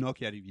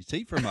you out of your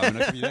seat for a moment.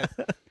 I'll give you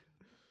that.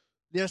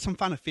 There are some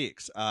fun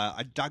effects.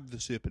 I dug the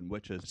serpent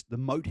witches, the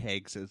moat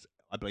hags, as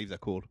I believe they're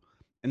called.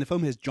 And the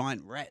film has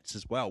giant rats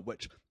as well,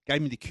 which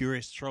gave me the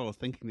curious thrill of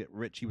thinking that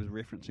Ritchie was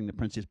referencing The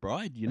Princess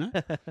Bride, you know?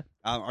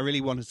 I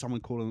really wanted someone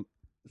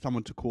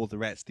to call the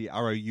rats the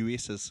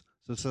ROUSs.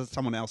 So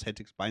someone else had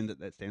to explain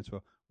that stands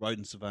for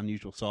rodents of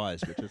unusual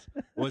size, which is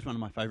always one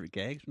of my favourite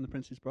gags from The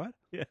Princess Bride.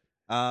 Yeah.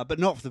 But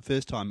not for the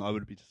first time. I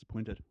would be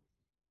disappointed.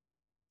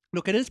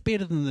 Look, it is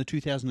better than the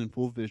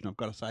 2004 version, I've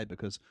got to say,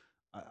 because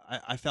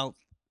I felt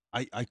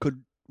I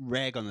could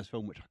rag on this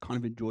film, which I kind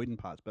of enjoyed in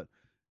parts, but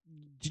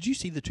did you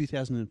see the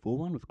 2004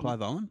 one with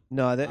Clive Owen?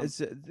 No, that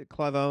is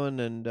Clive Owen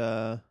and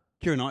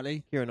Keira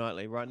Knightley. Keira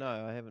Knightley, right? No,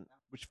 I haven't.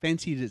 Which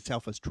fancied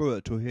itself as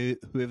truer to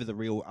whoever the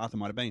real Arthur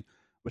might have been,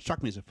 which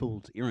struck me as a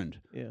fool's errand.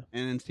 Yeah.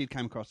 And instead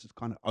came across as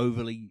kind of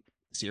overly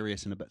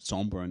serious and a bit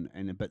somber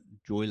and a bit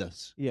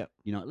joyless. Yeah.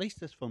 You know, at least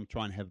this film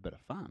try and have a bit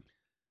of fun.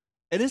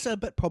 It is a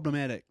bit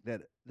problematic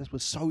that this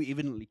was so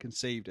evidently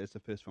conceived as the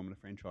first film in the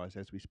franchise,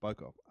 as we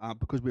spoke of,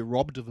 because we're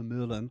robbed of a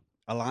Merlin,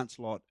 a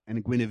Lancelot, and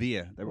a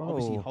Guinevere. They were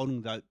obviously Whoa.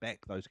 holding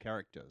back those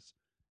characters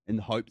in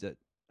the hope that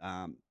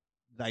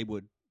they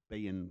would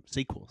be in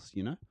sequels,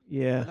 you know?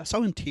 Yeah. They're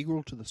so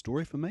integral to the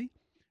story for me,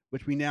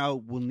 which we now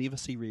will never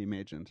see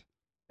reimagined.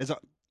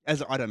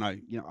 As I don't know,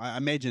 you know, I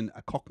imagine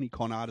a Cockney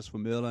con artist for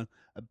Merlin,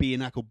 a bare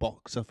knuckle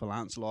boxer for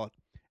Lancelot,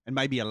 and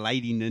maybe a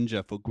lady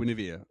ninja for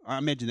Guinevere. I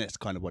imagine that's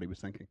kind of what he was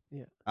thinking.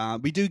 Yeah.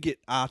 We do get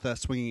Arthur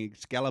swinging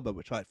Excalibur,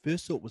 which I at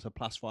first thought was a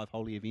 +5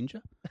 Holy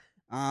Avenger,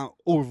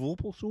 or a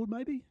Vorpal sword,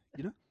 maybe,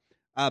 you know,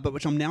 but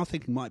which I'm now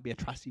thinking might be a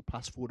trusty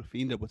 +4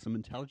 Defender with some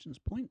intelligence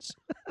points.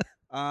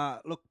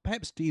 Look,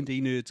 perhaps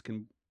D&D nerds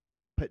can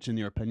pitch in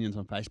their opinions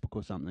on Facebook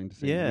or something to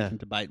see. Yeah. We can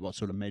debate what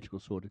sort of magical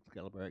sword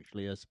Excalibur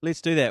actually is.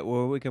 Let's do that.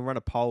 Well, we can run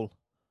a poll.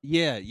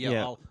 Yeah.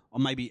 Yeah. I'll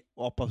maybe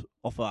offer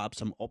up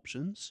some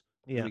options.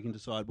 Yeah. And we can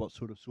decide what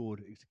sort of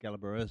sword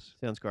Excalibur is.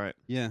 Sounds great.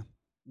 Yeah.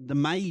 The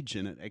mage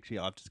in it, actually,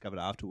 I've discovered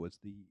afterwards,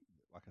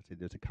 like I said,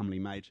 there's a comely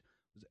mage,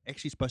 was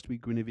actually supposed to be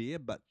Guinevere,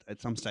 but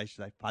at some stage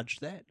they fudged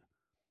that.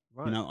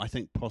 Right. You know, I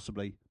think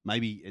possibly,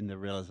 maybe in the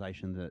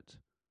realization that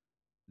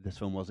this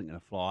film wasn't going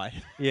to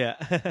fly, Yeah.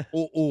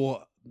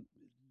 or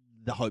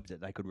the hope that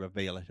they could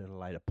reveal it at a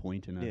later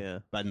point. Yeah.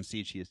 But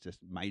instead she is just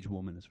mage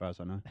woman as far as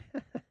I know.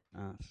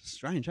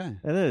 Strange, eh?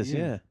 It is,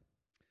 yeah.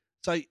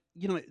 So,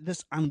 you know,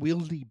 this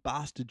unwieldy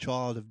bastard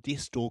child of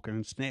Deathstalker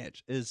and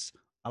Snatch is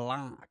a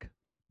lark.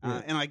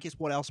 Yeah. And I guess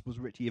what else was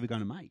Ritchie ever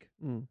going to make?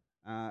 Mm.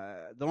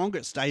 The longer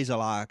it stays a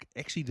lark,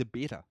 actually the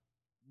better,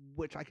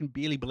 which I can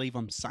barely believe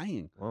I'm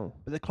saying. Wow.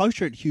 But the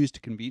closer it hews to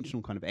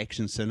conventional kind of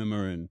action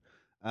cinema and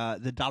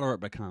the duller it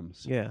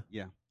becomes. Yeah.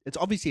 Yeah. It's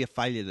obviously a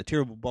failure. The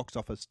terrible box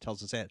office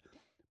tells us that.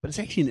 But it's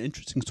actually an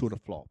interesting sort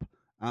of flop,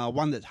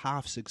 one that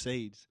half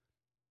succeeds.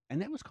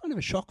 And that was kind of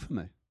a shock for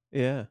me.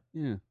 Yeah.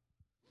 Yeah.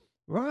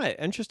 Right.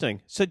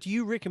 Interesting. So do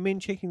you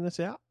recommend checking this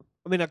out?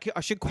 I mean,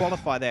 I should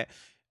qualify that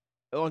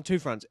on two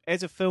fronts.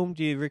 As a film,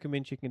 do you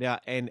recommend checking it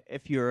out? And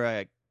if you're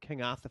a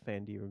King Arthur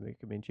fan, do you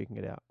recommend checking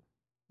it out?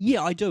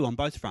 Yeah, I do on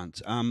both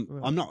fronts. Right.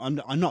 I'm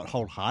not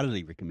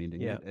wholeheartedly recommending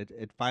Yeah. it.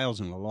 It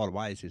fails in a lot of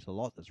ways. There's a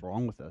lot that's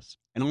wrong with this.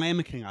 And I am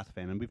a King Arthur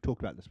fan, and we've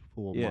talked about this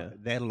before. Yeah.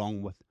 That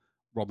along with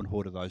Robin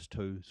Hood are those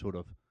two sort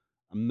of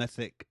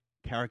mythic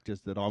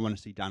characters that I want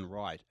to see done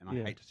right, and I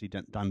Yeah. hate to see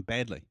done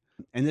badly.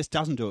 And this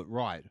doesn't do it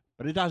right,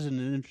 but it does it in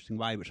an interesting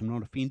way, which I'm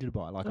not offended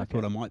by, like I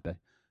thought I might be.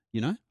 You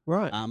know?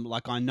 Right.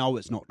 Like I know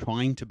it's not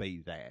trying to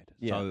be that,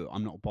 Yeah. so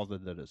I'm not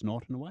bothered that it's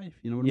not in a way, if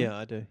you know what I mean? Yeah,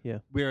 I do. Yeah.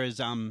 Whereas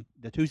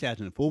the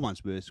 2004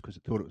 one's worse because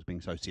it thought it was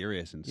being so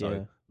serious and so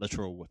Yeah.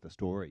 literal with the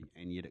story,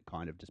 and yet it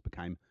kind of just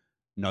became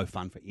no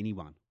fun for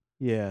anyone.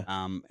 Yeah.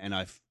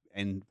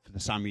 And for the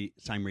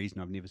same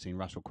reason I've never seen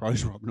Russell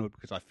Crowe's Robin Hood,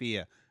 because I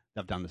fear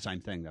they've done the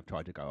same thing. They've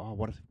tried to go, oh,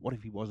 what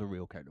if he was a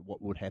real character?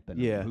 What would happen?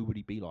 Yeah. Who would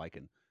he be like?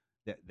 And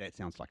that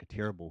sounds like a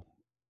terrible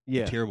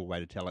way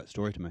to tell that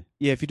story to me.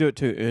 Yeah, if you do it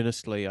too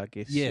earnestly, I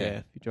guess.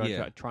 Yeah. If you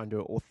Yeah. try and do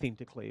it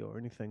authentically or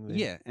anything. Then.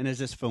 Yeah, and as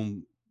this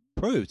film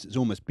proves, it's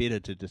almost better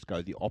to just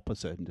go the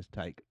opposite and just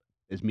take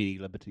as many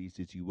liberties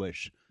as you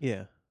wish,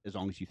 Yeah. as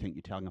long as you think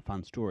you're telling a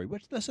fun story,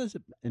 which this is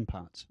in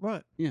parts.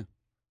 Right. Yeah.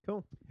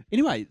 Cool.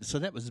 Anyway, so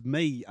that was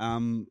me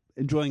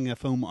enjoying a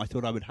film I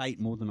thought I would hate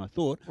more than I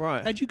thought.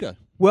 Right. How'd you go?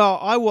 Well,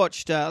 I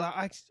watched.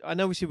 I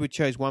know we said we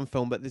chose one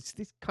film, but there's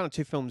kind of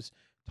two films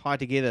tied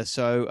together.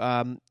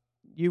 So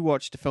you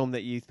watched a film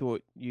that you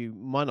thought you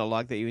might not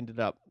like, that you ended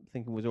up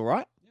thinking was all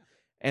right,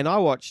 and I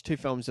watched two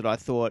films that I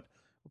thought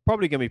were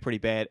probably going to be pretty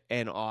bad,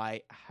 and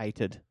I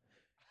hated.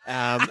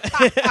 Oh,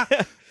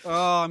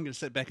 I'm going to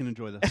sit back and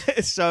enjoy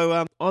this.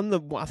 So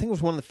I think it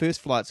was one of the first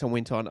flights I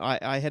went on,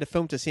 I had a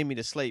film to send me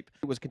to sleep.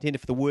 It was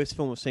contended for the worst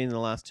film I've seen in the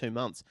last 2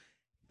 months.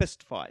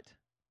 Fist Fight.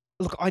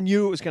 Look, I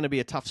knew it was going to be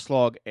a tough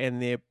slog, and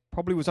there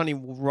probably was only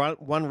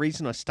one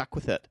reason I stuck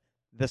with it,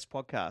 this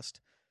podcast.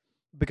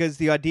 Because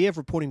the idea of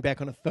reporting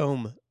back on a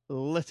film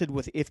littered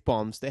with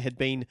F-bombs that had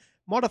been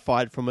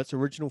modified from its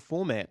original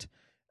format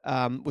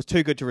was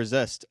too good to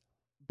resist.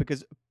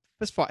 Because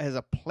Fist Fight has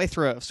a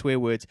plethora of swear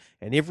words,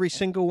 and every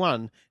single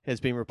one has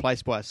been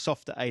replaced by a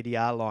softer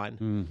ADR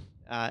line.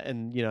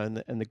 In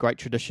the great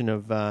tradition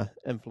of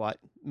in-flight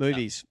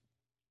movies.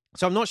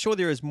 So I'm not sure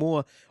there is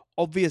more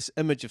obvious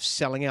image of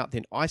selling out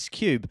than Ice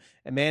Cube,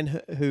 a man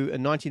who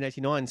in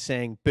 1989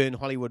 sang "Burn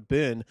Hollywood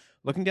Burn,"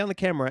 looking down the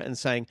camera and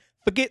saying,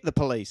 "Forget the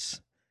police."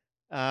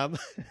 Look,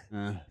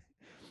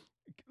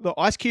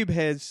 Ice Cube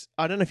has,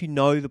 I don't know if you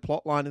know the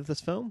plot line of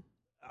this film.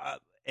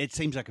 It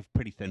seems like a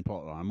pretty thin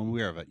plot line. I'm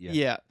aware of it, yeah.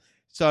 Yeah.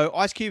 So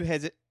Ice Cube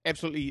has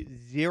absolutely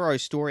zero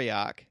story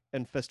arc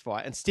in Fist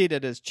Fight. Instead,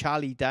 it is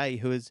Charlie Day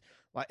who is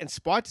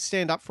inspired to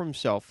stand up for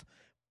himself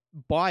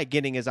by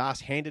getting his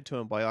ass handed to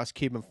him by Ice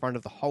Cube in front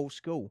of the whole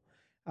school.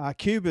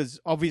 Cube is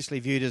obviously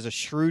viewed as a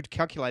shrewd,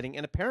 calculating,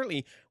 and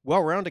apparently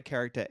well-rounded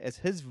character, as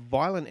his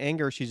violent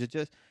anger issues are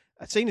just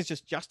seen as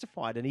just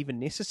justified and even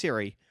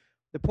necessary.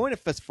 The point of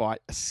Fist Fight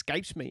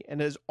escapes me,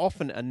 and it is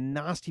often a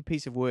nasty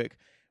piece of work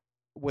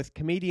with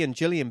comedian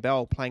Gillian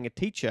Bell playing a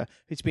teacher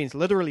who spends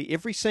literally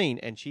every scene,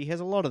 and she has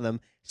a lot of them,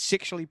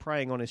 sexually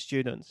preying on her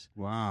students.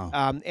 Wow.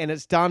 And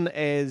it's done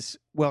as,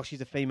 well,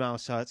 she's a female,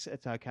 so it's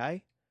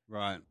okay.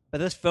 Right. But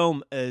this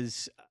film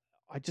is,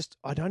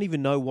 I don't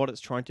even know what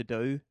it's trying to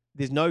do.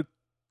 There's no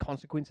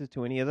consequences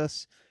to any of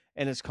this,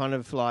 and it's kind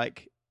of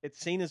like, it's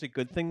seen as a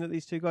good thing that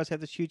these two guys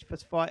have this huge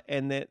fist fight,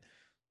 and that,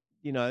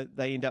 you know,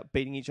 they end up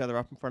beating each other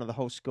up in front of the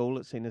whole school.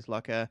 It's seen as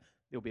like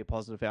there'll be a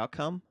positive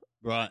outcome.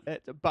 Right.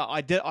 But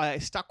I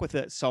stuck with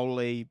it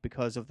solely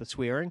because of the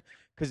swearing,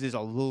 because there's a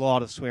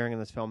lot of swearing in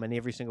this film, and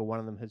every single one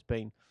of them has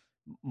been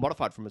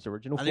modified from its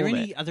original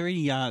format. Are there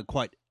any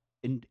quite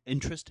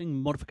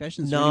interesting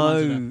modifications?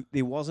 No,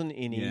 there wasn't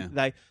any.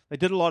 Yeah. They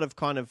did a lot of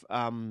kind of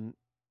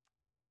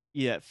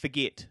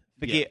forget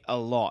a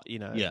lot, you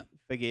know. Yeah.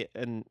 Forget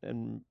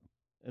in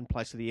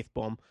place of the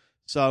F-bomb.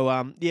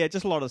 So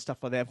just a lot of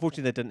stuff like that.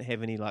 Unfortunately, they didn't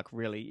have any like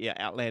really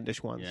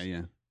outlandish ones.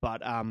 Yeah.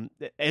 But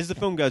as the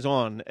film goes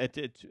on,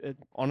 it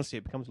honestly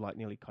it becomes like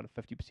nearly kind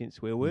of 50%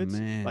 swear words,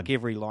 Man. like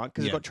every line,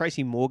 because it's got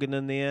Tracy Morgan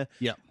in there,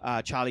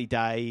 Charlie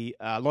Day,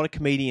 a lot of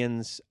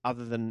comedians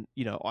other than,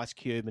 you know, Ice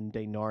Cube and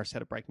Dean Norris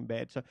had a Breaking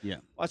Bad. So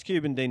Ice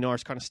Cube and Dean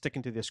Norris kind of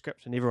sticking to their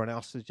scripts, and everyone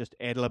else is just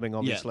ad-libbing,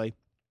 obviously,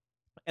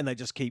 and they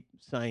just keep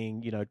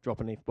saying, you know,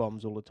 dropping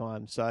F-bombs all the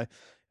time. So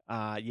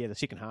the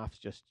second half's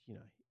just, you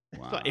know,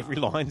 Wow. like every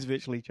line's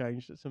virtually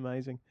changed. It's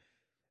amazing.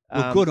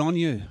 Well, good on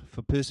you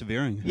for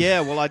persevering.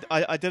 Yeah, well,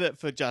 I did it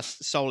for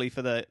just solely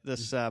for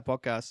this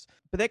podcast.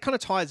 But that kind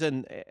of ties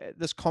in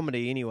this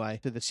comedy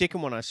anyway to the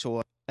second one I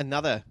saw,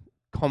 another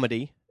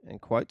comedy, in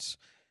quotes,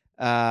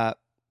 that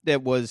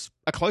was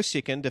a close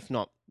second, if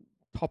not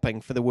topping,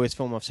 for the worst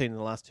film I've seen in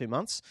the last 2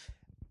 months,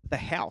 The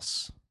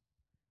House.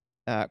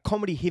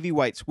 Comedy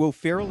heavyweights Will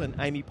Ferrell and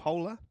Amy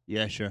Poehler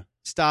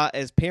star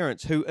as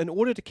parents who, in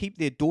order to keep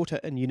their daughter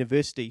in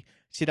university,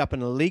 set up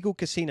an illegal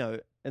casino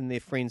in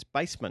their friend's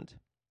basement.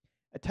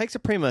 It takes a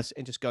premise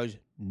and just goes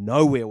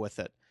nowhere with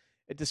it.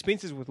 It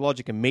dispenses with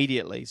logic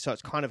immediately, so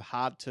it's kind of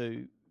hard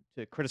to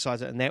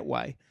criticize it in that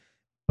way.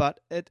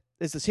 But it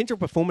is the central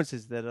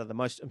performances that are the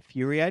most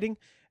infuriating.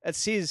 It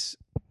says,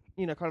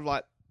 you know, kind of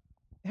like,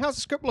 how's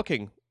the script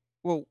looking?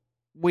 Well,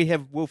 we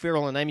have Will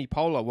Ferrell and Amy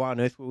Poehler. Why on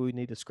earth will we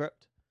need a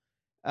script?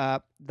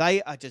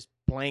 They are just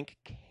blank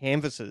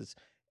canvases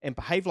and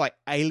behave like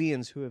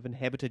aliens who have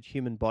inhabited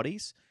human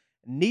bodies.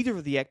 Neither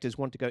of the actors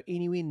want to go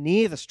anywhere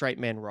near the straight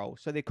man role,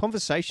 so their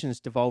conversations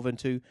devolve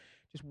into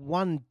just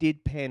one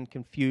deadpan,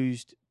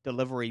 confused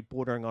delivery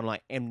bordering on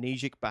like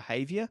amnesic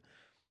behavior.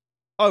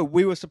 Oh,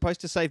 we were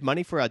supposed to save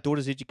money for our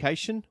daughter's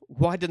education?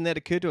 Why didn't that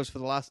occur to us for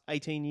the last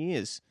 18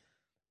 years?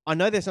 I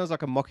know that sounds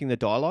like I'm mocking the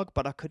dialogue,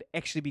 but I could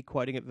actually be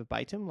quoting it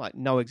verbatim, like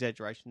no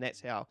exaggeration.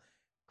 That's how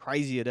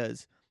crazy it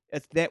is.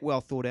 It's that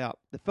well thought out.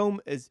 The film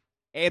is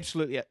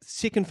absolutely,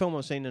 second film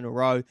I've seen in a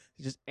row,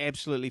 it's just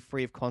absolutely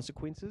free of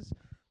consequences.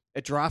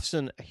 It drafts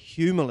in a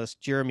humorless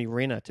Jeremy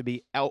Renner to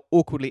be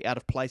awkwardly out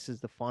of place as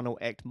the final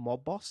act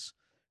mob boss.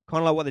 Kind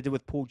of like what they did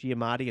with Paul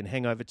Giamatti in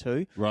Hangover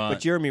 2. Right.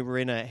 But Jeremy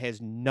Renner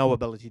has no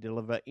ability to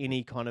deliver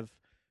any kind of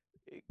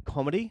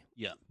comedy.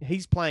 Yeah.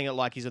 He's playing it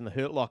like he's in the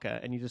Hurt Locker,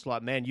 and you're just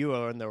like, man, you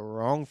are in the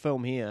wrong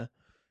film here.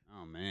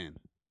 Oh, man.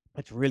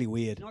 It's really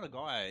weird. He's not a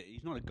guy.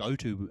 He's not a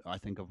go-to. I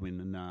think of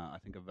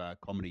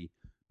comedy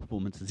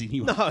performances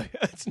anyway. No,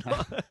 it's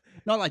not.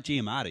 Not like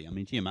Giamatti. I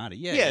mean, Giamatti.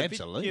 Yeah,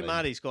 absolutely.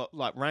 Giamatti's got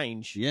like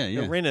range.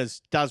 Yeah.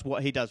 Renner's does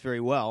what he does very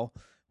well,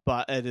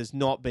 but it is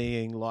not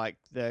being like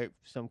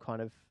some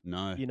kind of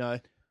you know.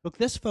 Look,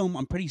 this film.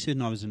 I'm pretty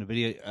certain I was in a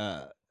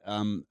video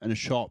in a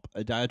shop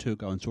a day or two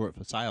ago and saw it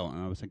for sale,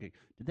 and I was thinking,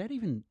 did that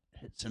even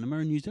hit cinema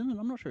in New Zealand?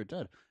 I'm not sure it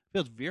did.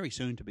 Feels very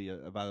soon to be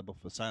available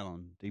for sale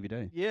on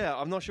DVD. Yeah,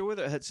 I'm not sure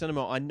whether it hit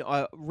cinema.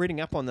 I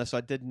reading up on this,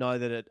 I did know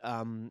that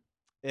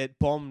it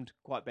bombed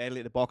quite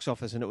badly at the box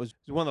office, and it was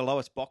one of the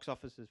lowest box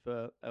offices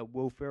for a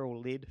Will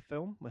Ferrell-led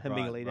film, him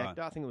being a lead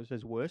actor. I think it was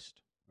his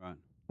worst. Right.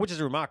 Which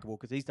is remarkable,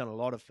 because he's done a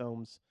lot of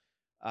films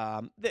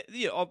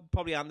that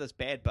probably aren't this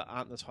bad, but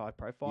aren't this high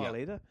profile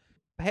either.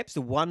 Perhaps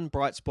the one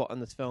bright spot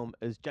in this film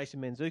is Jason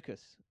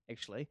Mantzoukas,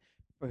 actually,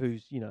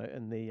 who's, you know,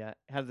 in the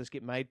How Did This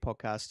Get Made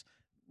podcast.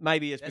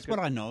 Maybe it's That's because,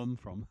 what I know him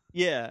from.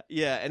 Yeah,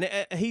 and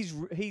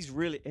he's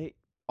really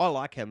I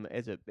like him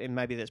and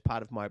maybe that's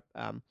part of my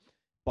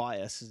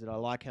bias is that I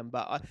like him.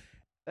 But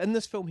in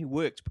this film, he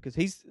works because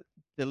he's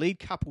the lead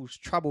couple's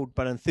troubled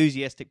but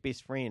enthusiastic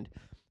best friend.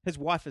 His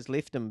wife has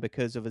left him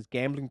because of his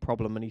gambling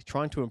problem, and he's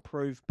trying to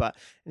improve, but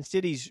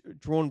instead he's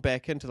drawn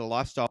back into the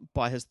lifestyle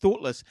by his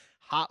thoughtless,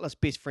 heartless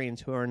best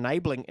friends who are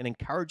enabling and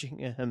encouraging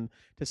him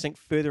to sink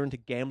further into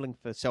gambling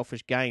for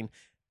selfish gain.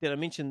 Did I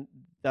mention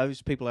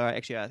those people are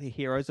actually the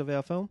heroes of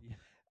our film?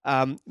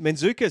 Yeah.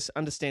 Mantzoukas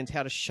understands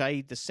how to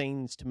shade the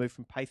scenes to move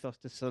from pathos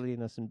to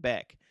silliness and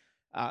back.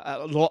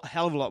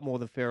 Hell of a lot more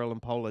than Ferrell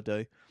and Poehler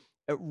do.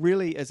 It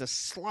really is a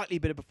slightly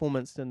better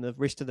performance than the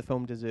rest of the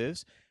film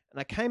deserves. And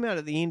I came out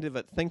at the end of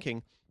it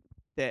thinking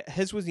that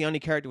his was the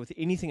only character with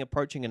anything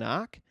approaching an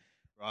arc.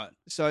 Right.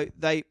 So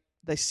they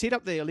set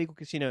up the illegal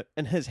casino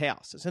in his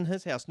house. It's in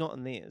his house, not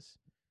in theirs.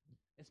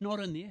 It's not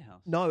in their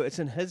house. No, it's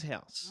in his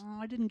house. Oh,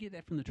 I didn't get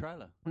that from the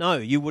trailer. No,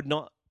 you would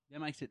not.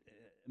 That makes it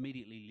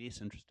immediately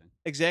less interesting.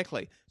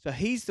 Exactly. So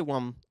he's the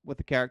one with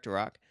the character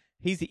arc.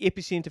 He's the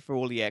epicenter for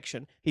all the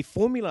action. He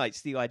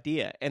formulates the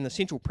idea and the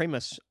central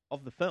premise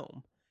of the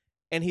film.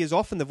 And he is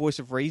often the voice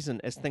of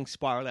reason as things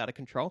spiral out of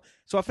control.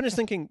 So I finished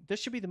thinking, this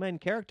should be the main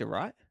character,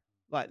 right?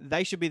 Like,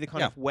 they should be the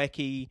kind of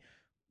wacky...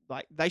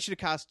 Like, they should have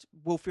cast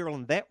Will Ferrell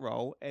in that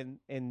role and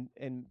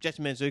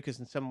Jason Mantzoukas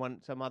and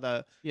some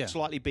other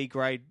slightly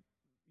B-grade,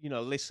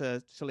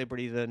 lesser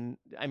celebrity than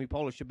Amy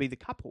Poehler should be the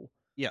couple.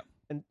 Yeah.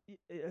 And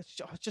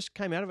I just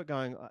came out of it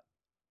going,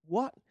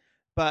 what?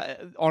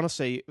 But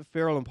honestly,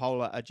 Ferrell and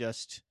Poehler are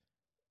just...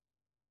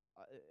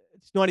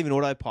 It's not even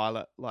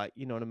autopilot, like,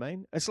 you know what I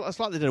mean? It's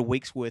like they did a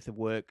week's worth of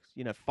work,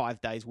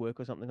 5 days work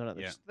or something on it.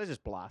 They're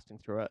just blasting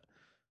through it.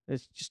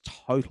 It's just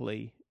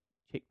totally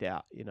checked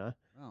out,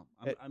 Well,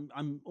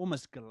 I'm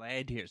almost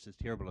glad here it's as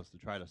terrible as the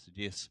trailer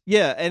suggests.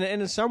 Yeah, and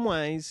in some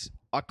ways,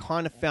 I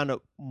kind of found it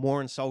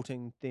more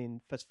insulting than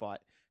Fist Fight.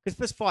 Because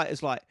Fist Fight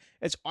is like,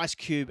 it's Ice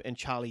Cube and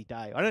Charlie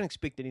Day. I don't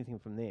expect anything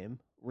from them,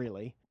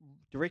 really.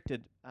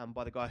 Directed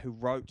by the guy who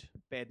wrote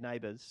Bad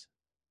Neighbors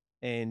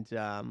and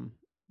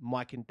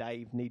Mike and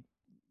Dave Need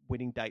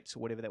Wedding Dates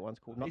or whatever that one's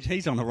called.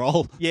 He's on a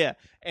roll. Yeah,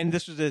 and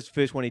this was his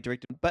first one he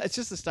directed. But it's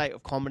just the state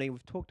of comedy.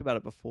 We've talked about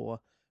it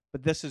before.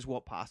 But this is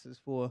what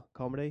passes for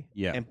comedy.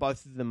 Yeah. And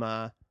both of them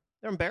they're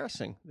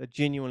embarrassing. They're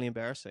genuinely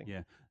embarrassing.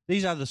 Yeah.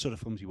 These are the sort of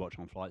films you watch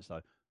on flights,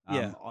 though.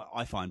 Yeah.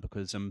 I find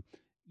because,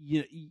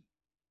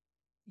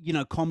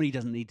 comedy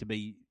doesn't need to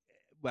be,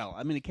 well,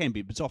 I mean, it can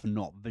be, but it's often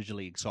not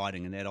visually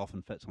exciting, and that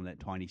often fits on that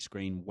tiny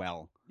screen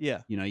well.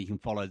 Yeah. You can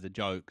follow the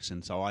jokes,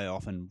 and so I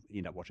often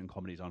end up watching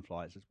comedies on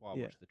flights. That's why I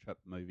watch the trip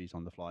movies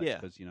on the flights,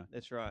 because,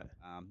 that's right.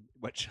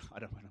 which I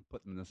don't want to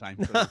put them in the same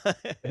sort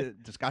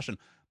of discussion,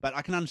 but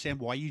I can understand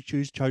why you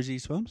chose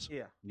these films.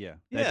 Yeah. Yeah.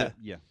 Yeah.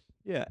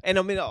 Yeah. And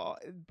I mean,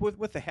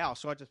 with The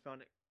House, I just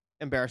found it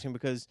embarrassing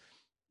because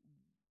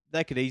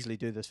they could easily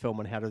do this film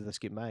on how did this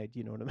get made,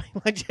 you know what I mean?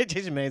 Like,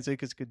 Jason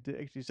Mantzoukas could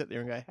actually sit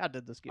there and go, how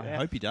did this get made? I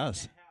hope he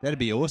does. That'd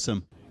be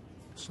awesome.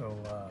 So,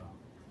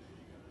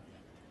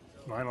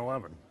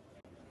 9/11.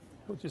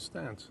 What's your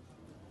stance?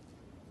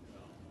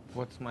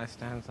 What's my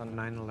stance on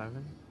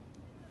 9/11?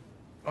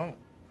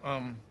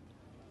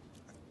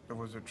 It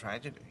was a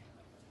tragedy.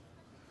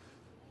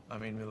 I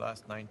mean, we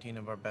lost 19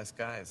 of our best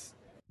guys.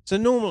 So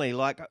normally,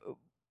 like,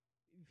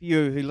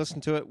 you who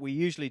listen to it, we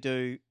usually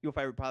do your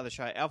favourite part of the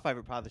show, our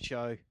favourite part of the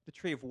show, the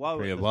Tree of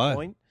Woe at this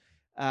point.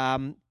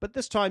 But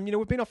this time,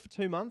 we've been off for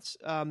 2 months.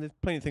 There's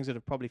plenty of things that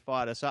have probably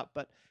fired us up,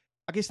 but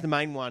I guess the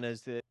main one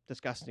is the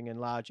disgusting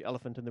and large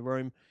elephant in the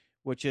room,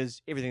 which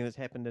is everything that's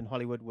happened in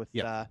Hollywood with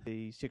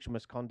the sexual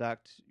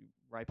misconduct,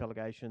 rape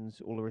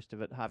allegations, all the rest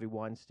of it, Harvey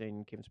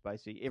Weinstein, Kevin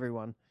Spacey,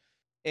 everyone.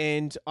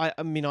 And I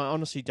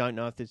honestly don't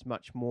know if there's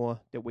much more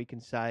that we can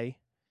say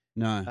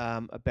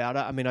about it.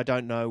 I mean, I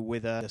don't know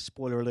whether the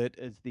spoiler alert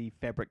is the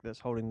fabric that's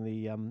holding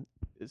the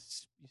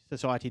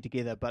society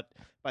together, but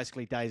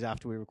basically days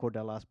after we recorded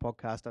our last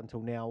podcast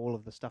until now, all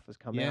of the stuff has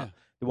come out.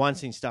 The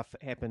Weinstein stuff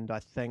happened, I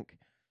think,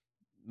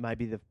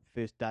 maybe the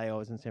first day I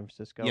was in San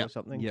Francisco or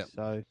something.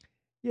 So,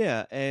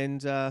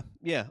 and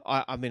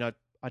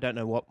I don't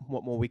know what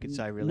more we could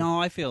say, really. No,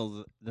 I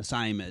feel the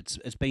same. It's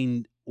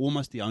been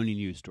almost the only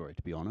news story,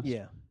 to be honest.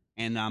 Yeah.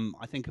 And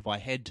I think if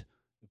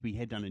we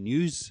had done a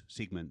news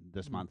segment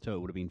this month too, it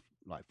would have been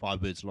like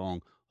 5 words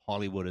long.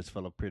 Hollywood is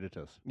full of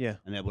predators. Yeah.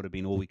 And that would have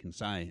been all we can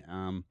say.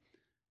 And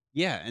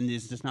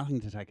there's just nothing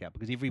to take out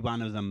because every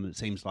one of them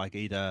seems like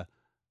either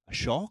a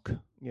shock,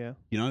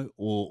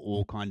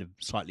 or kind of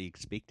slightly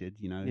expected.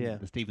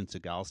 The Steven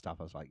Seagal stuff,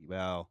 I was like,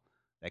 well,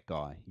 that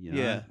guy,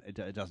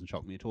 it doesn't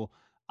shock me at all.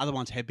 Other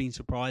ones have been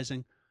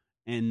surprising,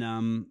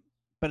 and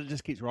but it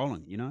just keeps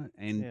rolling,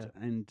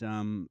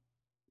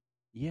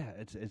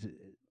 it's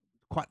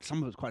quite,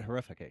 some of it's quite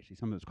horrific actually.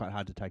 Some of it's quite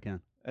hard to take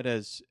in. It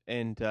is,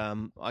 and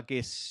I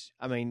guess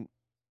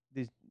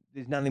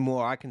there's nothing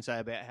more I can say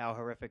about how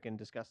horrific and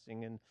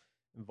disgusting and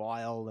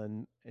vile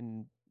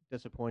and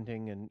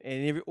disappointing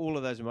and all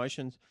of those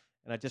emotions.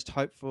 And I just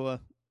hope for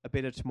a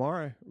better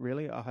tomorrow.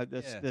 Really, I hope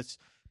this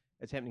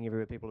it's happening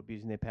everywhere. People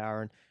abusing their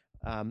power,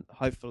 and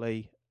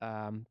hopefully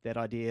that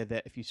idea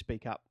that if you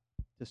speak up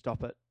to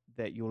stop it,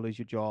 that you'll lose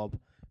your job.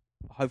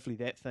 Hopefully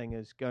that thing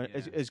is going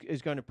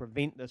to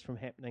prevent this from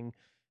happening.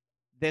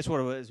 That's what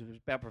it is. It's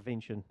about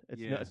prevention.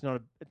 It's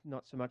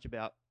not so much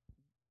about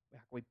how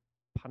can we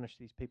punish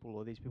these people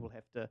or these people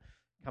have to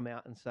come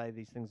out and say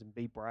these things and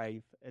be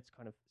brave. It's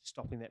kind of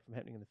stopping that from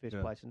happening in the first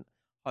place, and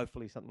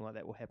hopefully something like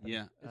that will happen.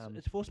 Yeah,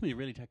 it's forced me to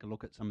really take a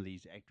look at some of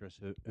these actors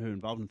who are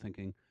involved in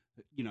thinking,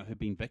 who've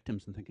been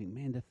victims and thinking,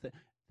 man, the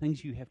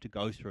things you have to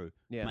go through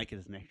to make it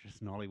as an actress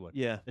in Hollywood.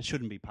 Yeah, this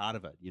shouldn't be part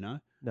of it. No.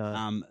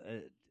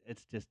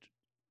 It's just.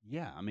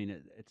 Yeah, I mean,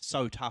 it's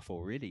so tough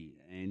already,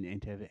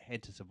 and to have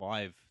had to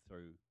survive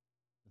through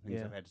the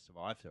things I've had to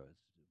survive through,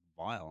 it's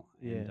vile.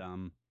 Yeah.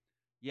 And,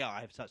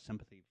 I have such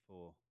sympathy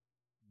for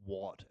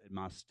what it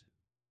must,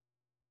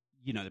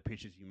 the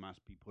pressures you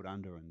must be put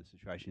under and the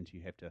situations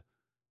you have to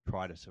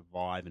try to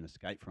survive and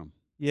escape from.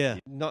 Yeah,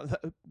 not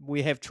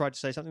we have tried to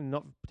say something,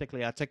 not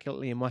particularly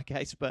articulately in my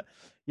case, but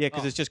yeah,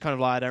 because it's just kind of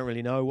like I don't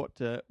really know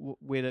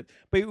where to.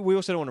 But we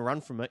also don't want to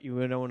run from it.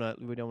 We don't want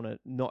to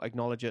not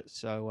acknowledge it.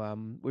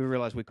 So we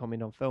realise we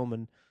comment on film,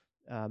 and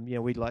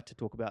we'd like to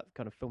talk about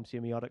kind of film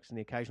semiotics and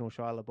the occasional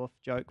Shia LaBeouf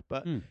joke,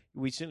 but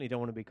we certainly don't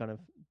want to be kind of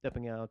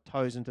dipping our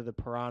toes into the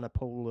piranha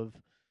pool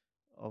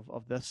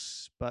of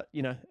this. But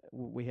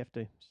we have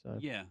to. So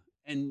Yeah,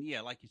 and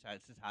like you say,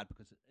 it's just hard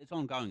because it's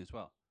ongoing as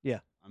well.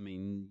 Yeah. I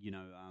mean,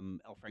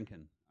 Al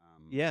Franken.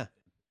 Yeah.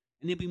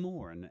 And there'll be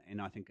more,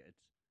 and I think it's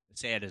as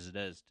sad as it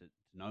is to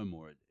know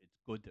more. It's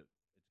good that it's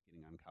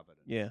getting uncovered.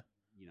 And,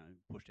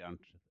 pushed out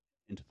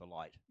into the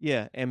light.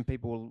 Yeah, and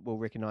people will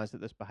recognise that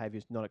this behaviour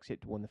is not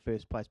acceptable in the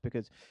first place,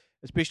 because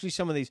especially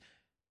someone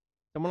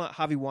like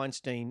Harvey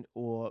Weinstein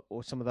or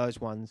some of those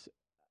ones.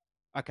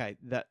 Okay,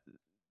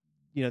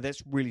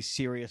 that's really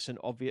serious and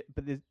obvious.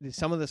 But there's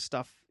some of the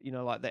stuff,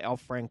 like the Al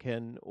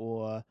Franken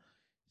or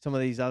some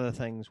of these other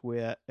things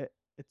where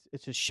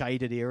it's a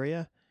shaded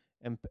area,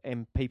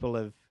 and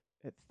people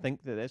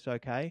think that that's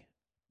okay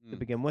to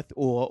begin with,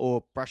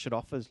 or brush it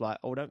off as like,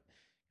 oh, can't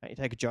you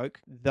take a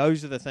joke?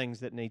 Those are the things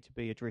that need to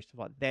be addressed.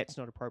 Like, that's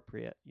not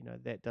appropriate.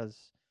 That does,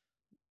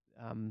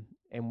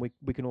 and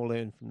we can all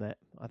learn from that.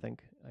 I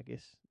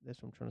guess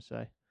that's what I'm trying to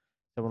say.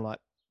 Someone like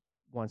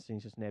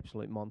Weinstein's just an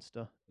absolute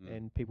monster,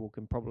 and people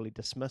can probably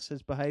dismiss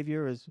his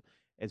behaviour as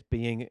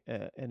being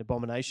an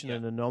abomination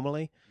and an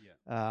anomaly.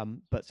 Yeah.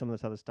 But some of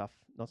this other stuff,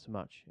 not so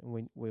much,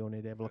 and we all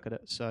need to have a look at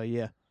it. So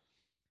yeah.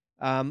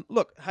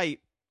 Look, hey,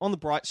 on the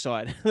bright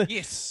side,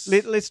 yes,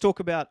 let's talk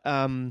about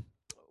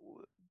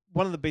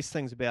one of the best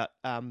things about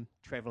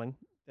travelling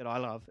that I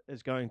love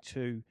is going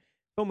to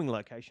filming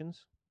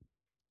locations.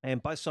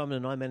 And both Simon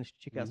and I managed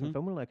to check out some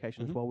filming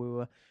locations while we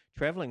were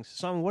travelling. So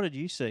Simon, what did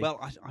you see? Well,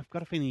 I've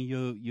got a feeling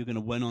you're going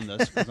to win on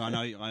this, because I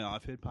know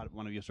I've heard part of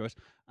one of your stories.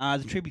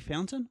 The Trevi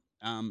Fountain,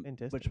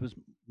 which was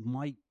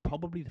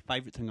probably the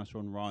favourite thing I saw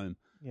in Rome.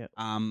 Yeah.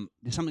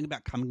 There's something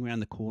about coming around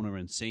the corner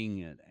and seeing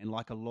it, and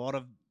like a lot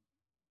of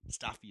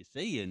stuff you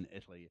see in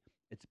Italy,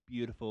 it's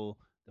beautiful.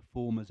 The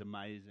form is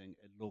amazing.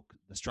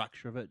 The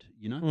structure of it,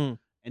 And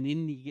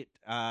then you get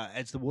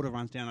as the water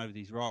runs down over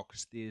these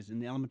rocks, there's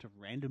an element of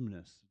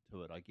randomness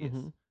to it, I guess.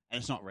 And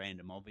it's not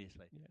random,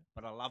 obviously. Yeah.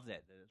 But I love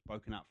that it's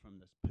broken up from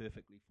this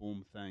perfectly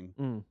formed thing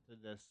to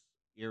this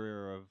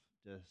area of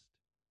just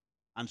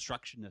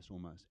unstructuredness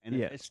almost. And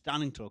it's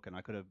stunning to look, and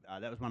I could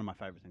have that was one of my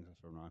favourite things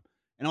I saw in Rome.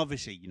 And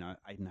obviously,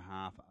 8.5,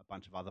 a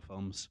bunch of other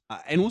films.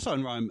 And also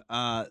in Rome,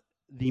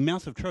 The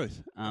Mouth of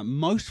Truth,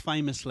 most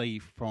famously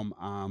from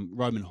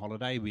Roman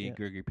Holiday, where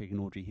Gregory Peck and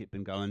Audrey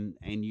Hepburn go in,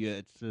 and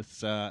it's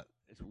this,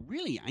 it's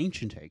really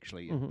ancient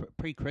actually,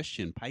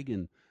 pre-Christian,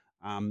 pagan,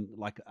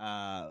 like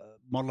a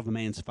model of a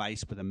man's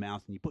face with a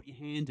mouth, and you put your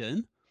hand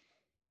in,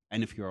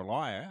 and if you're a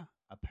liar,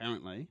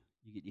 apparently,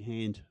 you get your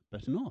hand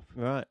bitten off.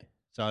 Right.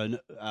 So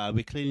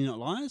we're clearly not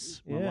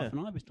liars. My wife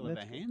and I, we still have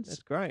our hands.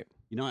 That's great.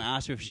 I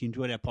asked her if she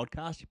enjoyed our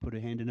podcast. She put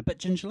her hand in a bit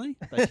gingerly,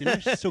 but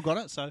she still got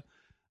it. So,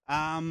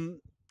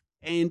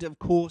 and of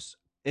course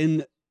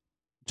in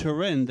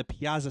Turin, the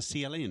Piazza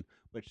CLN,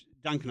 which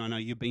Duncan, I know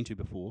you've been to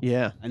before.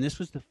 Yeah. And this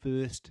was the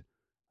first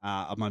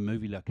of my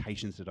movie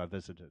locations that I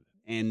visited,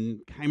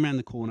 and came around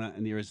the corner,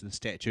 and there is the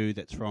statue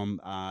that's from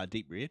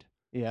Deep Red,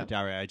 the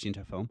Dario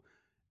Argento film.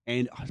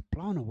 And I was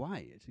blown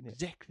away. It's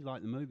exactly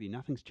like the movie.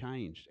 Nothing's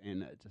changed.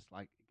 And it just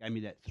gave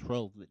me that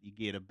thrill that you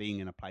get of being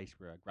in a place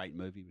where a great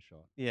movie was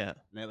shot. Yeah.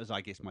 And that was,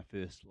 I guess, my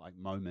first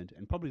moment,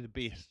 and probably the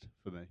best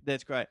for me.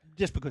 That's great.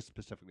 Just because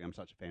specifically I'm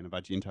such a fan of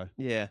Argento.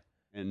 Yeah.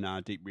 And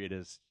Deep Red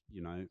is,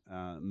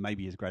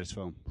 maybe his greatest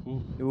film.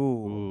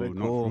 Ooh, big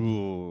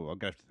call. I'll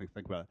have to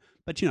think about it.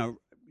 But,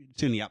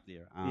 certainly up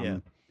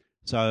there.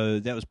 So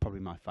that was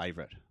probably my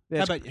favourite.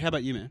 How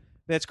about you, man?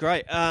 That's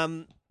great.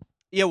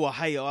 Yeah, well,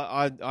 hey,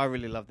 I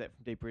really love that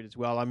from Deep Red as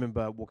well. I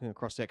remember walking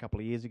across that a couple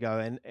of years ago,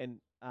 and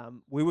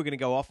we were going to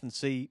go off and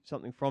see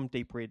something from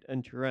Deep Red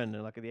in Turin,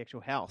 like at the actual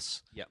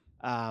house,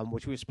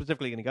 which we were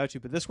specifically going to go to.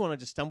 But this one I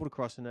just stumbled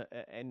across, and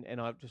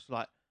I just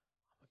like,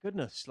 oh my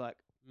goodness,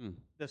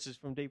 this is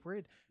from Deep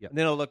Red. Yep. And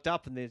then I looked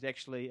up, and there's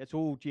actually, it's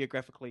all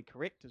geographically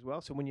correct as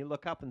well. So when you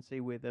look up and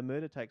see where the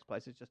murder takes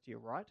place, it's just to your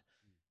right.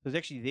 So it's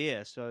actually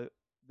there. So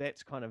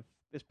that's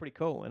pretty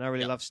cool. And I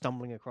really love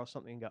stumbling across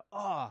something and go,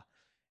 oh.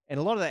 And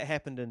a lot of that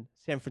happened in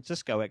San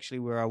Francisco, actually,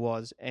 where I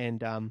was,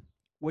 and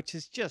which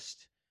is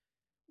just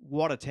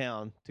what a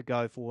town to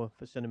go for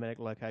cinematic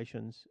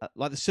locations.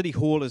 Like the City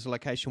Hall is a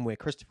location where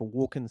Christopher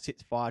Walken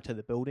sets fire to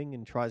the building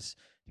and tries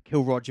to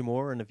kill Roger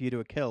Moore in A View to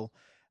a Kill.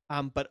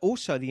 But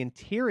also the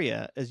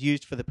interior is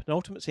used for the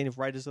penultimate scene of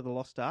Raiders of the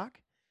Lost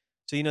Ark.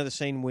 So you know the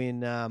scene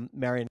when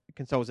Marion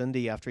consoles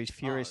Indy after he's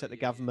furious that the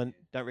government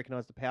don't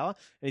recognise the power,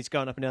 and he's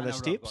going up and down those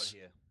steps.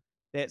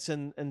 That's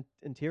in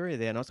interior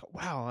there, and I was like,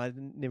 wow, I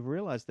never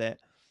realised that.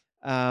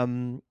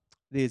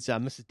 There's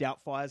Mrs.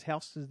 Doubtfire's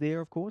house is there,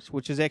 of course,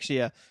 which is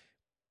actually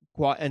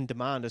quite in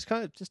demand. It's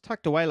kind of just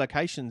tucked away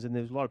locations, and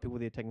there's a lot of people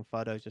there taking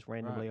photos just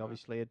randomly. Right.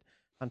 Obviously, had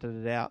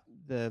hunted it out.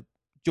 The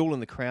Jewel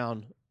in the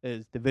Crown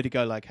is the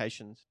Vertigo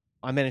locations.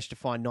 I managed to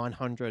find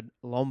 900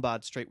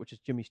 Lombard Street, which is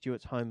Jimmy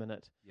Stewart's home in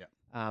it. Yeah.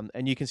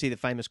 And you can see the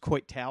famous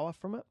Coit Tower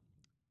from it.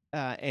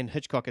 And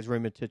Hitchcock is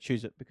rumoured to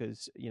choose it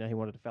because, he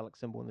wanted a phallic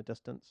symbol in the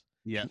distance.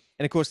 Yeah.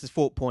 And, of course, there's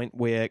Fort Point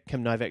where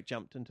Kim Novak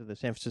jumped into the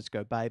San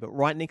Francisco Bay. But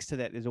right next to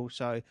that, there's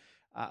also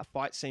a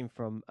fight scene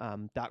from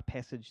Dark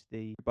Passage,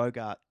 the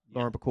Bogart,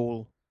 Lauren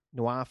Bacall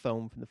noir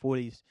film from the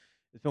 40s.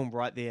 It's filmed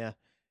right there.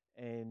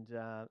 And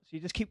so you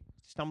just keep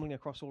stumbling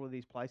across all of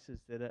these places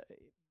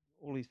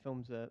all these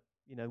films are,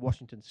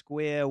 Washington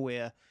Square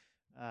where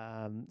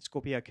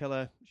Scorpio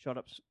Killer shot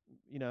up,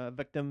 a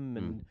victim.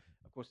 And,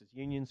 of course, it's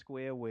Union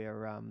Square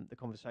where The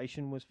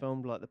Conversation was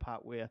filmed, like the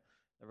part where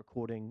they're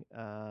recording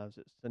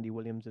Cindy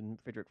Williams and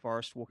Frederick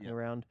Forrest walking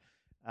around.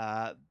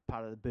 Part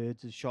of the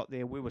Birds is shot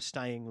there. We were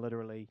staying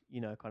literally,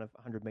 kind of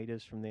 100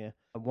 meters from there.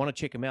 I want to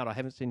check them out. I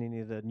haven't seen any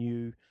of the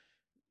new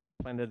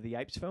Planet of the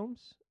Apes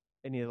films,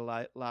 any of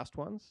the last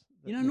ones.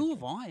 Nor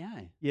have I,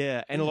 eh?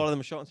 Yeah, and a lot of them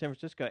are shot in San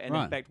Francisco. And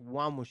Right. in fact,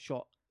 one was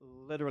shot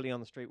literally on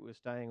the street we were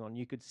staying on.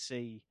 You could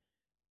see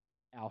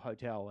our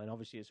hotel, and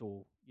obviously it's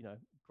all,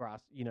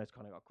 grass, it's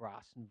kind of got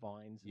grass and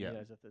vines, and,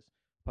 as if this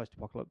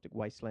post-apocalyptic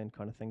wasteland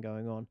kind of thing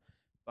going on.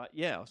 But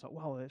yeah, I was like,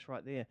 wow, that's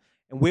right there.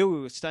 And where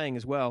we were staying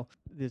as well,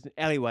 there's an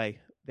alleyway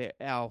that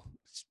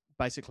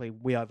basically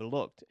we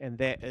overlooked, and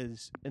that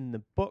is in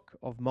the book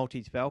of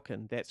Maltese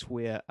Falcon. That's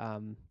where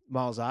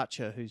Miles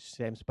Archer, who's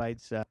Sam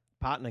Spade's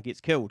partner, gets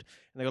killed.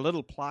 And they've got a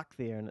little plaque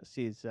there, and it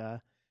says,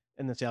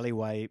 in this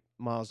alleyway,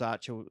 Miles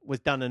Archer was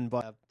done in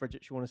by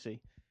Bridget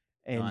Shaughnessy.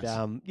 And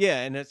Nice.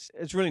 and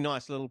it's really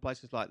nice, little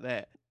places like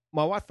that.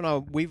 My wife and I,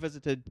 we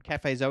visited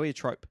Cafe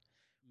Zoetrope,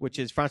 which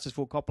is Francis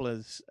Ford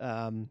Coppola's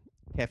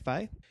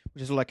cafe,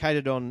 which is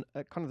located on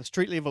kind of the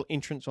street level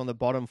entrance on the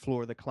bottom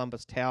floor of the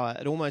Columbus Tower.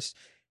 It almost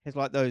has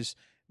like those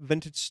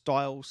vintage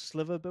style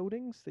sliver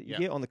buildings that you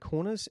get on the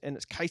corners, and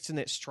it's cased in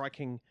that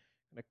striking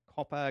kind of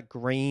copper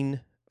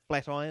green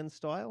flat iron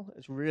style.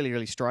 It's really,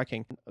 really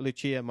striking.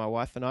 Lucia, my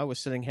wife, and I were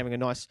sitting having a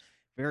nice,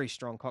 very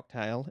strong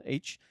cocktail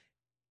each,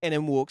 and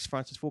in walks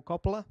Francis Ford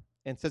Coppola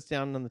and sits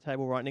down on the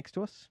table right next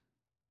to us.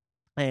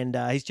 And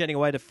he's chatting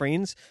away to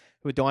friends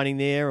who are dining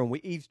there, and we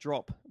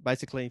eavesdrop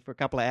basically for a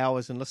couple of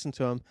hours and listen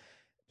to him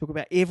talk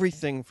about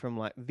everything from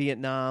like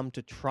Vietnam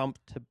to Trump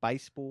to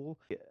baseball.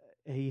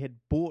 He had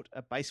bought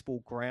a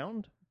baseball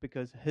ground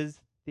because his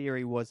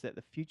theory was that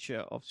the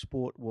future of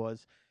sport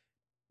was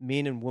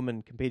men and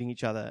women competing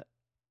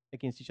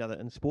against each other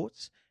in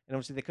sports, and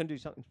obviously they couldn't do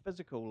something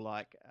physical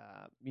like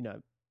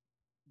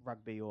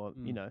rugby or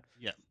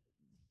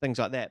things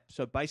like that.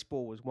 So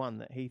baseball was one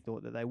that he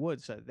thought that they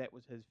would. So that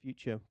was his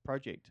future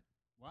project.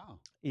 Wow.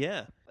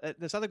 Yeah.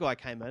 This other guy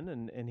came in,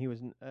 and he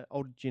was an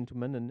old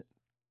gentleman, and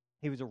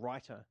he was a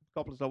writer.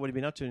 Coppola's like, what have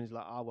you been up to? And he's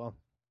like, well,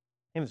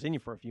 I haven't seen you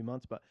for a few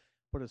months, but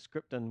put a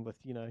script in with,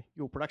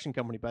 your production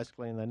company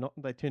basically, and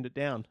they turned it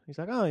down. He's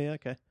like, oh, yeah,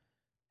 okay.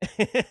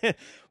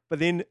 But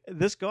then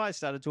this guy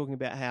started talking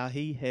about how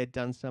he had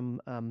done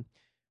some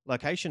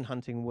location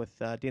hunting with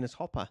Dennis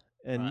Hopper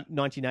in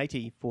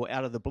 1980 for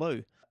Out of the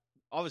Blue.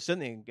 I was sitting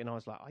there and I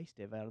was like, I used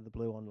to have Out of the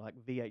Blue on like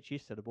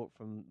VHS that I bought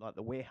from like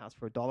the warehouse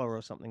for $1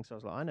 or something. So I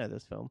was like, I know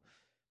this film.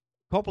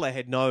 Coppola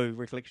had no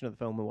recollection of the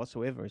film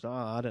whatsoever. He's like,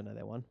 I don't know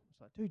that one. I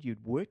was like, dude,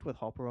 you'd worked with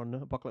Hopper on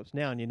Apocalypse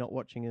Now and you're not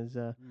watching his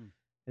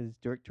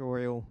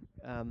directorial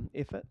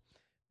effort.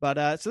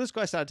 But so this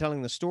guy started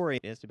telling the story.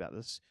 It's about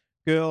this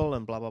girl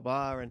and blah, blah,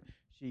 blah. And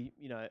she,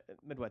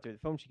 midway through the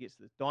film, she gets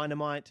this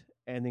dynamite.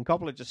 And then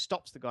Coppola just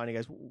stops the guy and he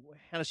goes,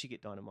 how does she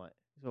get dynamite?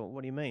 So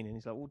what do you mean? And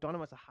he's like, well,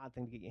 dynamite's a hard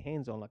thing to get your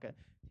hands on. Like a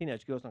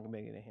teenage girl's not going to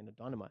be able to get a hand of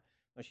dynamite.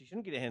 No, she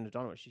shouldn't get a hand of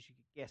dynamite. She should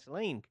get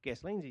gasoline.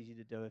 Gasoline's easy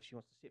to do if she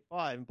wants to set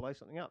fire and blow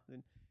something up.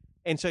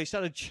 And so he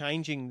started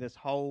changing this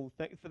whole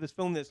thing for this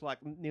film that's like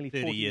nearly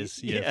 40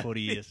 years. Yeah,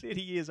 40 years.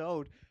 30 years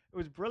old. It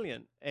was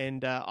brilliant.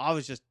 And I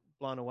was just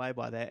blown away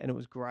by that. And it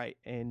was great.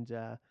 And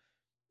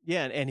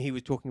and he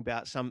was talking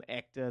about some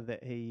actor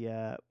that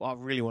I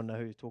really want to know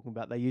who he was talking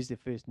about. They used their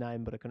first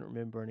name, but I couldn't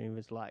remember. And he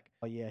was like,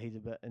 oh, yeah, he's a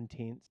bit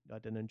intense. I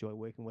didn't enjoy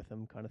working with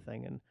him kind of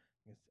thing. And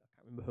I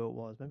can't remember who it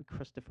was. Maybe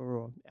Christopher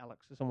or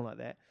Alex or someone like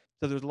that.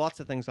 So there was lots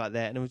of things like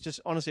that. And it was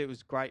just, honestly, it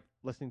was great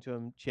listening to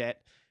him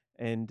chat.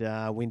 And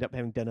we ended up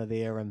having dinner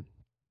there. And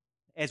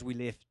as we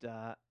left,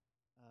 my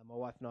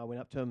wife and I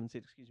went up to him and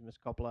said, excuse me, Mr.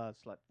 Coppola.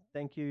 It's like,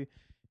 thank you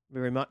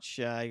very much.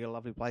 You got a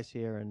lovely place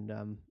here. And,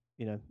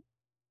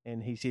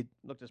 and he said,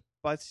 looked at us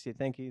both, said,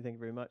 thank you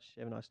very much.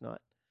 Have a nice night.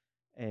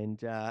 And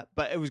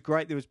but it was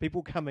great. There was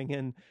people coming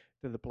in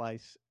to the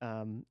place,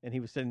 and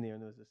he was sitting there,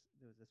 and there was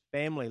this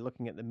family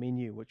looking at the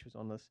menu, which was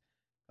on this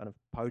kind of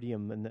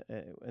podium in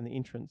the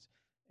entrance,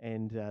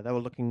 and they were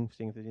looking,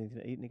 seeing if there's anything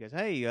to eat. And he goes,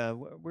 hey,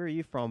 where are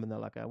you from? And they're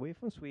like, we're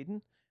from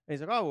Sweden. And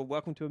he's like, oh, well,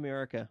 welcome to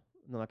America.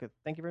 And they're like,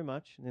 thank you very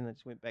much. And then they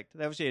just went back.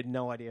 They obviously had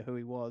no idea who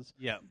he was.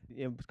 Yeah.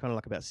 It was kind of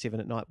like about 7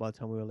 at night by the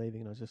time we were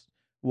leaving, and I was just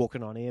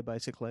walking on air,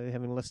 basically,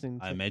 listening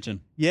to... I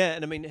imagine. Yeah,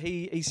 and I mean,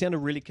 he sounded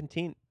really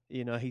content.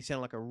 He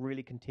sounded like a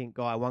really content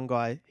guy. One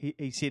guy,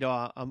 he said,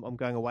 I'm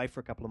going away for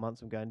a couple of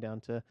months. I'm going down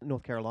to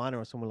North Carolina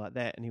or somewhere like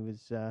that. And he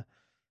was...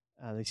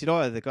 he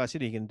said, the guy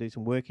said, are you going to do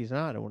some work? He said,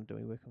 no, I don't want to do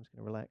any work. I'm just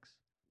going to relax.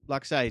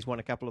 like I say, he's won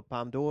a couple of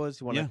Palme d'Ors.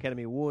 He won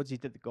Academy Awards. He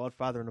did The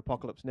Godfather and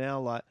Apocalypse Now.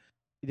 Like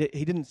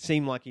he didn't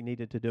seem like he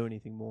needed to do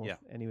anything more. Yeah.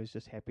 And he was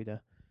just happy to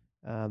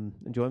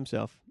enjoy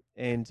himself.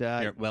 And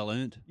well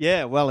earned.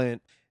 Yeah, well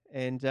earned.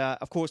 And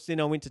of course, then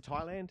I went to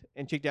Thailand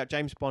and checked out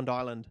James Bond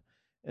Island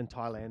in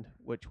Thailand,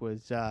 which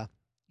was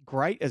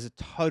great as a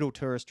total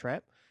tourist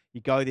trap. You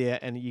go there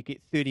and you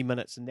get 30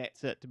 minutes and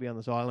that's it to be on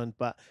this island.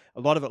 But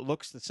a lot of it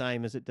looks the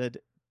same as it did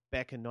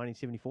back in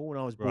 1974 when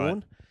I was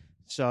born.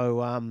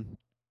 So,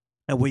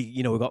 and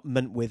we got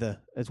mint weather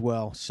as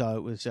well. So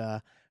it was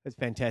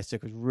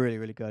fantastic. It was really,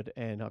 really good.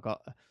 And I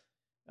got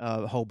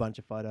a whole bunch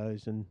of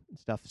photos and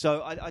stuff.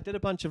 So I did a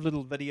bunch of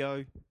little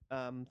video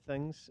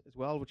things as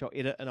well, which I'll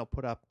edit and I'll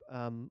put up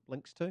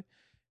links to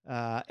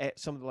at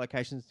some of the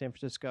locations in San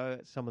Francisco,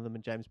 some of them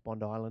in James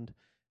Bond Island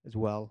as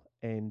well.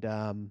 And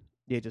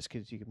just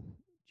because you can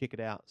check it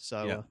out.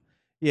 So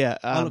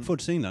I look forward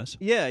to seeing those.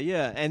 Yeah,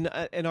 and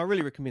I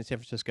really recommend San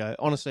Francisco.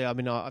 Honestly, I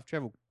mean, I've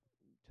traveled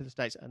to the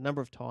States a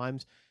number of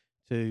times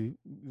to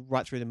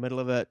right through the middle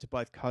of it to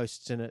both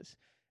coasts, and it's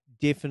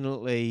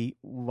definitely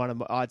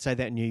I'd say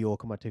that and New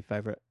York are my two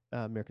favorite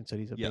American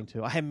cities I've been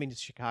to. I haven't been to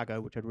Chicago,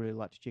 which I'd really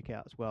like to check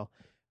out as well.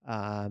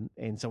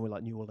 And somewhere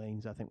like New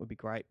Orleans, I think would be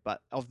great.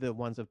 But of the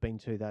ones I've been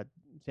to, that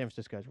San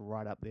Francisco's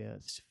right up there.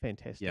 It's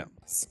fantastic. Yeah.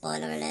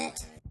 Spoiler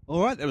alert.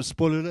 All right, that was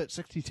Spoiler Alert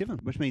 67,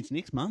 which means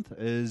next month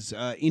is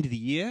end of the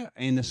year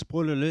and the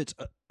Spoiler Alert's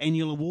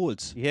annual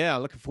awards. Yeah,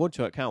 looking forward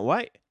to it. Can't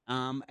wait.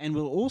 And I think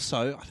we'll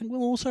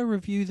also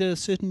review the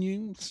certain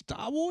new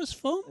Star Wars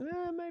film.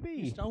 Yeah,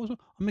 maybe. Star Wars.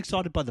 I'm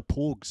excited by the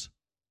Porgs.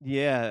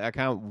 Yeah, I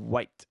can't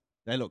wait.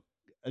 They look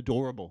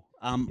adorable.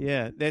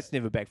 That's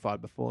never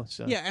backfired before.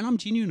 So yeah, and I'm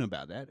genuine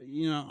about that.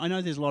 I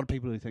know there's a lot of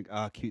people who think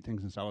cute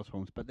things in Star Wars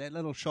films, but that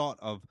little shot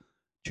of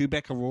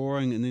Chewbacca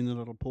roaring and then the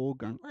little Porg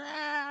going,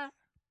 Rah!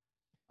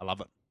 I love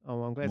it. Oh,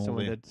 well, I'm glad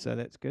someone did. So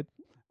that's good.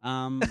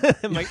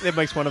 That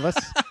makes one of us.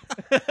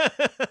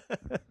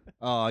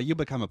 Oh, you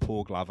become a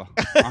Porg lover.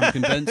 I'm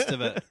convinced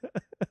of it.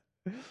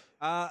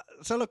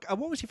 So look,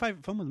 what was your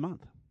favourite film of the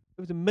month?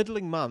 It was a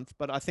middling month,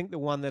 but I think the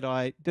one that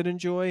I did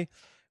enjoy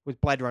was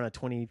Blade Runner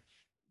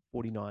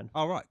 2049.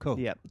 Oh, right, cool.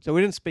 Yeah, so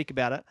we didn't speak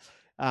about it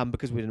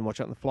because we didn't watch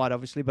it on the flight,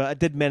 obviously, but I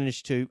did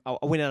manage to, I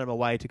went out of my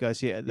way to go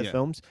see it at the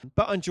films,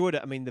 but I enjoyed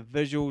it. I mean, the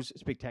visuals,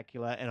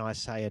 spectacular, and I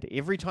say it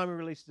every time he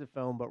releases a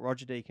film, but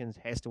Roger Deakins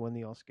has to win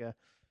the Oscar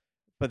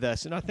for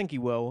this, and I think he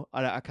will.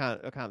 I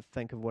can't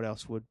think of what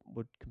else would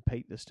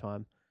compete this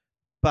time.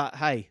 But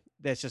hey,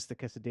 that's just the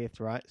kiss of death,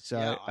 right? So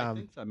yeah, I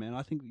think so, man.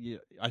 I think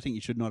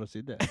you should not have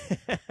said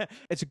that.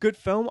 It's a good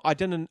film. I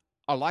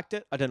liked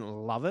it. I didn't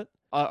love it.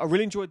 I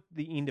really enjoyed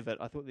the end of it.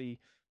 I thought the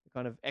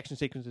kind of action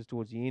sequences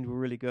towards the end were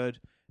really good,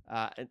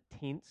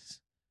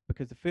 intense.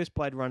 Because the first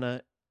Blade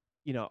Runner,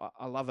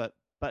 I love it,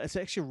 but it's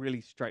actually a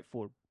really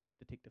straightforward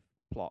detective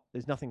plot.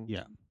 There's nothing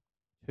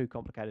too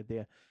complicated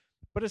there.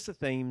 But it's the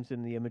themes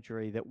and the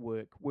imagery that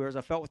work. Whereas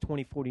I felt with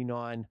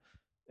 2049,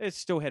 it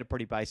still had a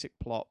pretty basic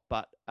plot,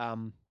 but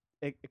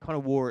it kind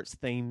of wore its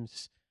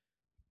themes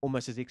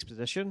almost as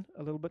exposition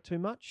a little bit too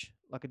much.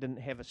 Like it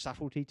didn't have a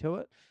subtlety to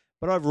it.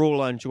 But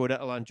overall, I enjoyed it.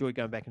 I enjoyed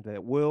going back into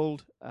that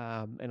world.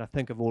 And I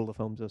think of all the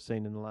films I've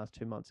seen in the last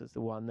 2 months, it's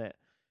the one that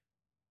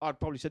I'd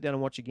probably sit down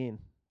and watch again.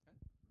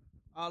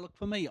 Look,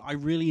 for me, I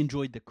really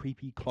enjoyed the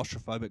creepy,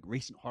 claustrophobic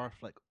recent horror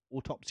flick,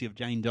 Autopsy of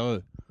Jane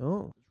Doe.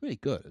 Oh. It's really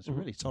good. It's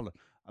really solid.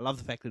 I love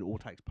the fact that it all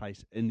takes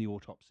place in the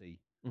autopsy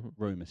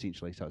room,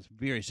 essentially. So it's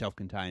very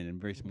self-contained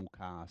and very small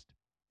cast.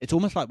 It's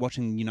almost like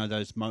watching,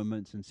 those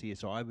moments in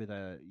CSI where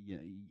they,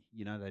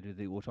 they do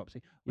the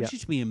autopsy. Which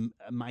used to be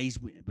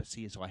amazed with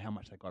CSI how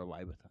much they got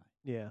away with it.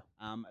 Yeah.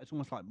 It's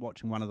almost like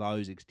watching one of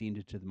those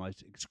extended to the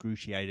most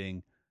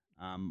excruciating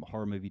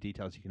horror movie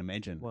details you can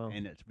imagine. Wow.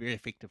 And it's very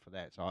effective for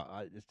that. So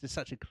it's just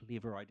such a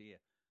clever idea.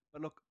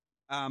 But look,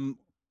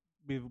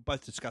 we've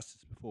both discussed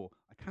this before.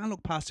 I can't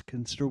look past the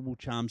considerable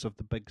charms of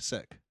The Big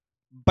Sick.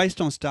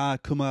 Based on star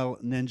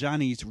Kumail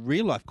Nanjiani's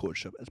real-life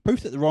courtship, it's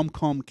proof that the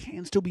rom-com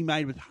can still be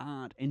made with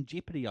heart and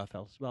jeopardy, I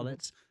felt, as well.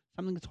 That's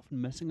something that's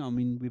often missing. I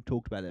mean, we've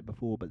talked about that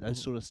before, but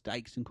those sort of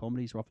stakes in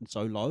comedies are often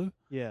so low.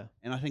 Yeah.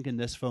 And I think in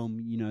this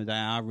film, they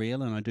are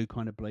real, and I do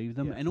kind of believe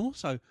them. Yeah. And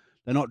also,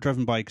 they're not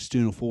driven by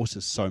external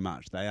forces so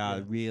much. They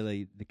are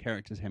really the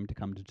characters having to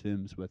come to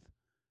terms with,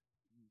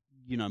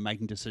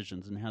 making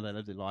decisions and how they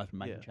live their life and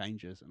making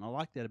changes. And I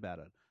like that about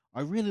it.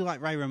 I really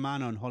like Ray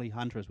Romano and Holly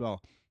Hunter as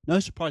well. No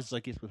surprises,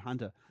 I guess, with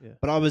Hunter. Yeah.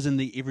 But I was in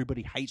the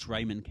everybody hates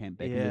Raymond camp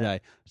back in the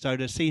day. So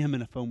to see him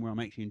in a film where I'm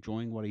actually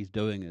enjoying what he's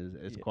doing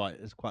is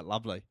quite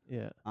lovely.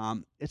 Yeah.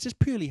 It's just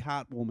purely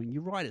heartwarming.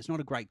 You're right. It's not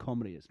a great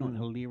comedy. It's not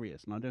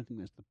hilarious, and I don't think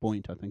that's the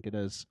point. I think it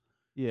is.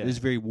 Yeah. It is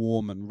very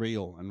warm and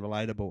real and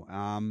relatable.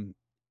 And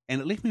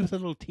it left me with a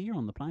little tear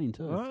on the plane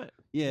too. Right.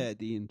 Yeah, at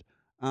the end.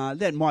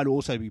 That might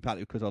also be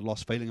partly because I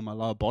lost feeling in my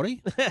lower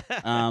body at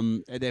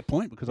that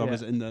point because I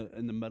was in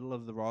the middle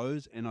of the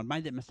rows and I'd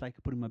made that mistake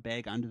of putting my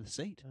bag under the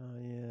seat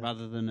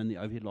rather than in the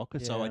overhead locker,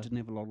 so I didn't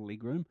have a lot of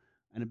leg room.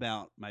 And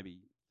about maybe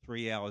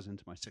 3 hours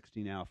into my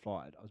 16-hour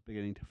flight, I was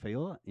beginning to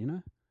feel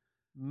it.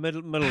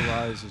 Middle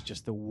rows is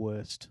just the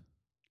worst.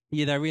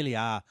 Yeah, they really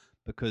are.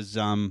 because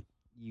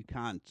you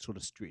can't sort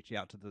of stretch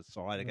out to the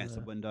side against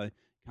the window. You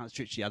can't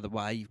stretch the other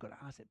way. You've got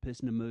to ask that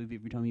person to move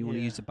every time you want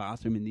to use the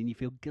bathroom, and then you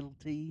feel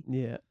guilty.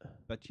 Yeah.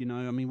 But, what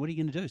are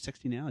you going to do?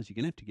 16 hours, you're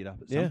going to have to get up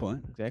at some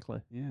point.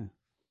 Exactly. Yeah.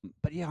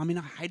 But,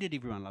 I hated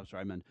Everyone Loves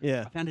Raymond.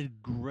 Yeah. I found it a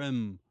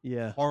grim,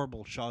 Yeah.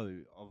 horrible show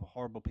of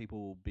horrible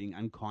people being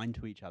unkind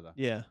to each other.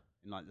 Yeah.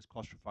 In, this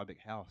claustrophobic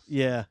house.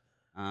 Yeah.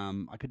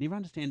 I could never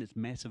understand its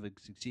massive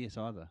success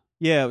either.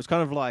 Yeah, it was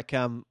kind of like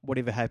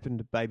Whatever Happened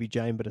to Baby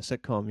Jane, but a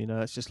sitcom.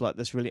 It's just like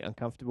this really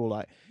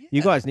uncomfortable.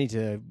 You guys need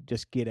to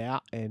just get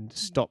out and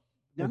stop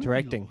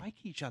interacting. You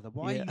like each other.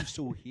 Why are you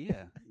still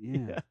here?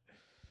 Yeah.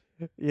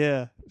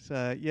 Yeah.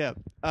 So yeah.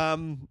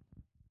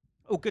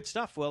 Oh, good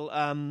stuff. Well,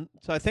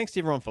 so thanks to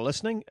everyone for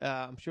listening.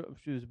 I'm sure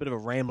it was a bit of a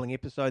rambling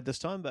episode this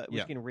time, but we're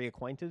just getting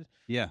reacquainted.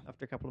 Yeah.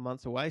 After a couple of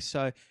months away,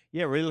 so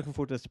yeah, really looking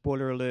forward to the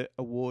Spoiler Alert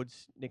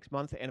Awards next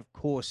month, and of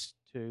course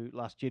to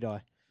Last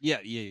Jedi.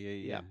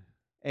 Yeah.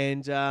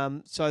 And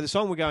so the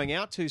song we're going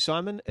out to,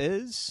 Simon,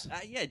 is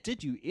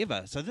Did You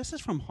Ever? So this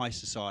is from High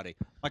Society.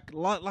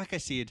 Like I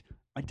said,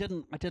 I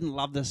didn't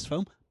love this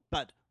film,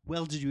 but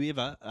Well, Did You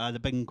Ever? The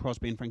Bing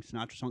Crosby and Frank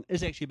Sinatra song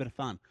is actually a bit of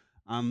fun.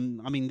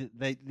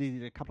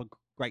 They're a couple of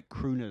great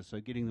crooners, so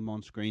getting them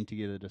on screen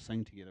together to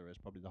sing together is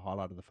probably the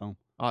highlight of the film.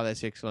 Oh,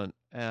 that's excellent.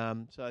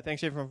 So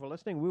thanks everyone for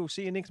listening. We'll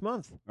see you next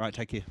month. All right,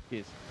 take care.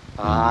 Cheers.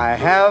 I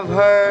have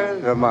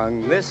heard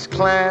among this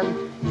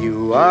clan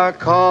you are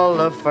called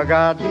a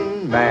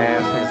forgotten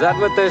man. Is that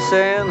what they're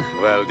saying?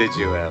 Well, did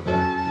you ever?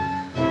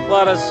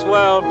 What a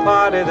swell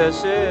party this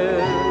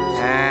is.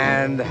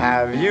 And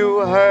have you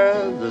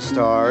heard the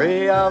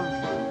story of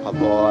a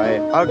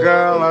boy, a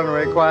girl,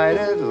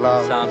 unrequited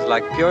love? Sounds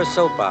like pure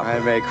soap opera. I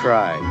may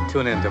cry.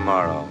 Tune in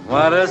tomorrow.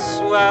 What a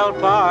swell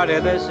party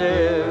this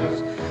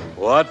is.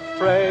 What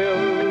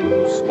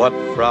frails, what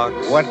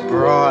frocks, What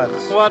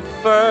broads, what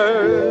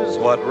furs,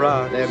 what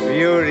rocks. they're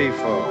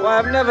beautiful. Why,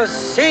 I've never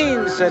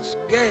seen such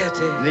gaiety.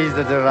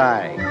 Neither did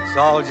I. It's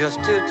all just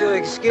too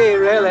exquis,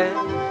 really.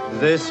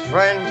 This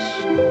French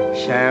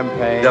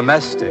champagne,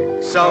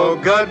 Domestic. so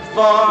good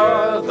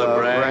for the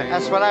brain.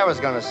 That's what I was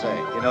going to say.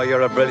 You know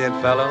you're a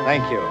brilliant fellow.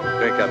 Thank you.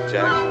 Drink up,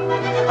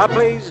 Jack.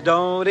 Please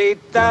don't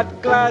eat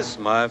that glass,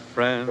 my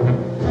friend.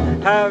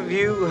 Have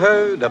you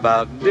heard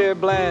about dear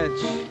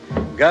Blanche?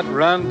 Got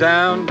run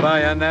down by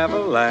an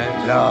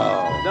avalanche.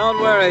 No. Don't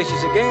worry,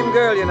 she's a game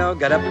girl, you know.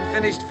 Got up and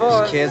finished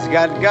fourth. This kid's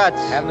got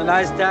guts. Having a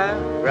nice time?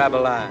 Grab a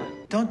line.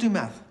 Don't do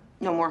meth.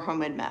 No more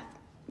homemade meth.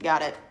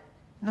 Got it.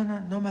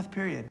 No meth,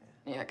 period.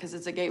 Yeah, because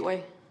it's a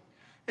gateway.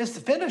 It's the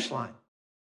finish line.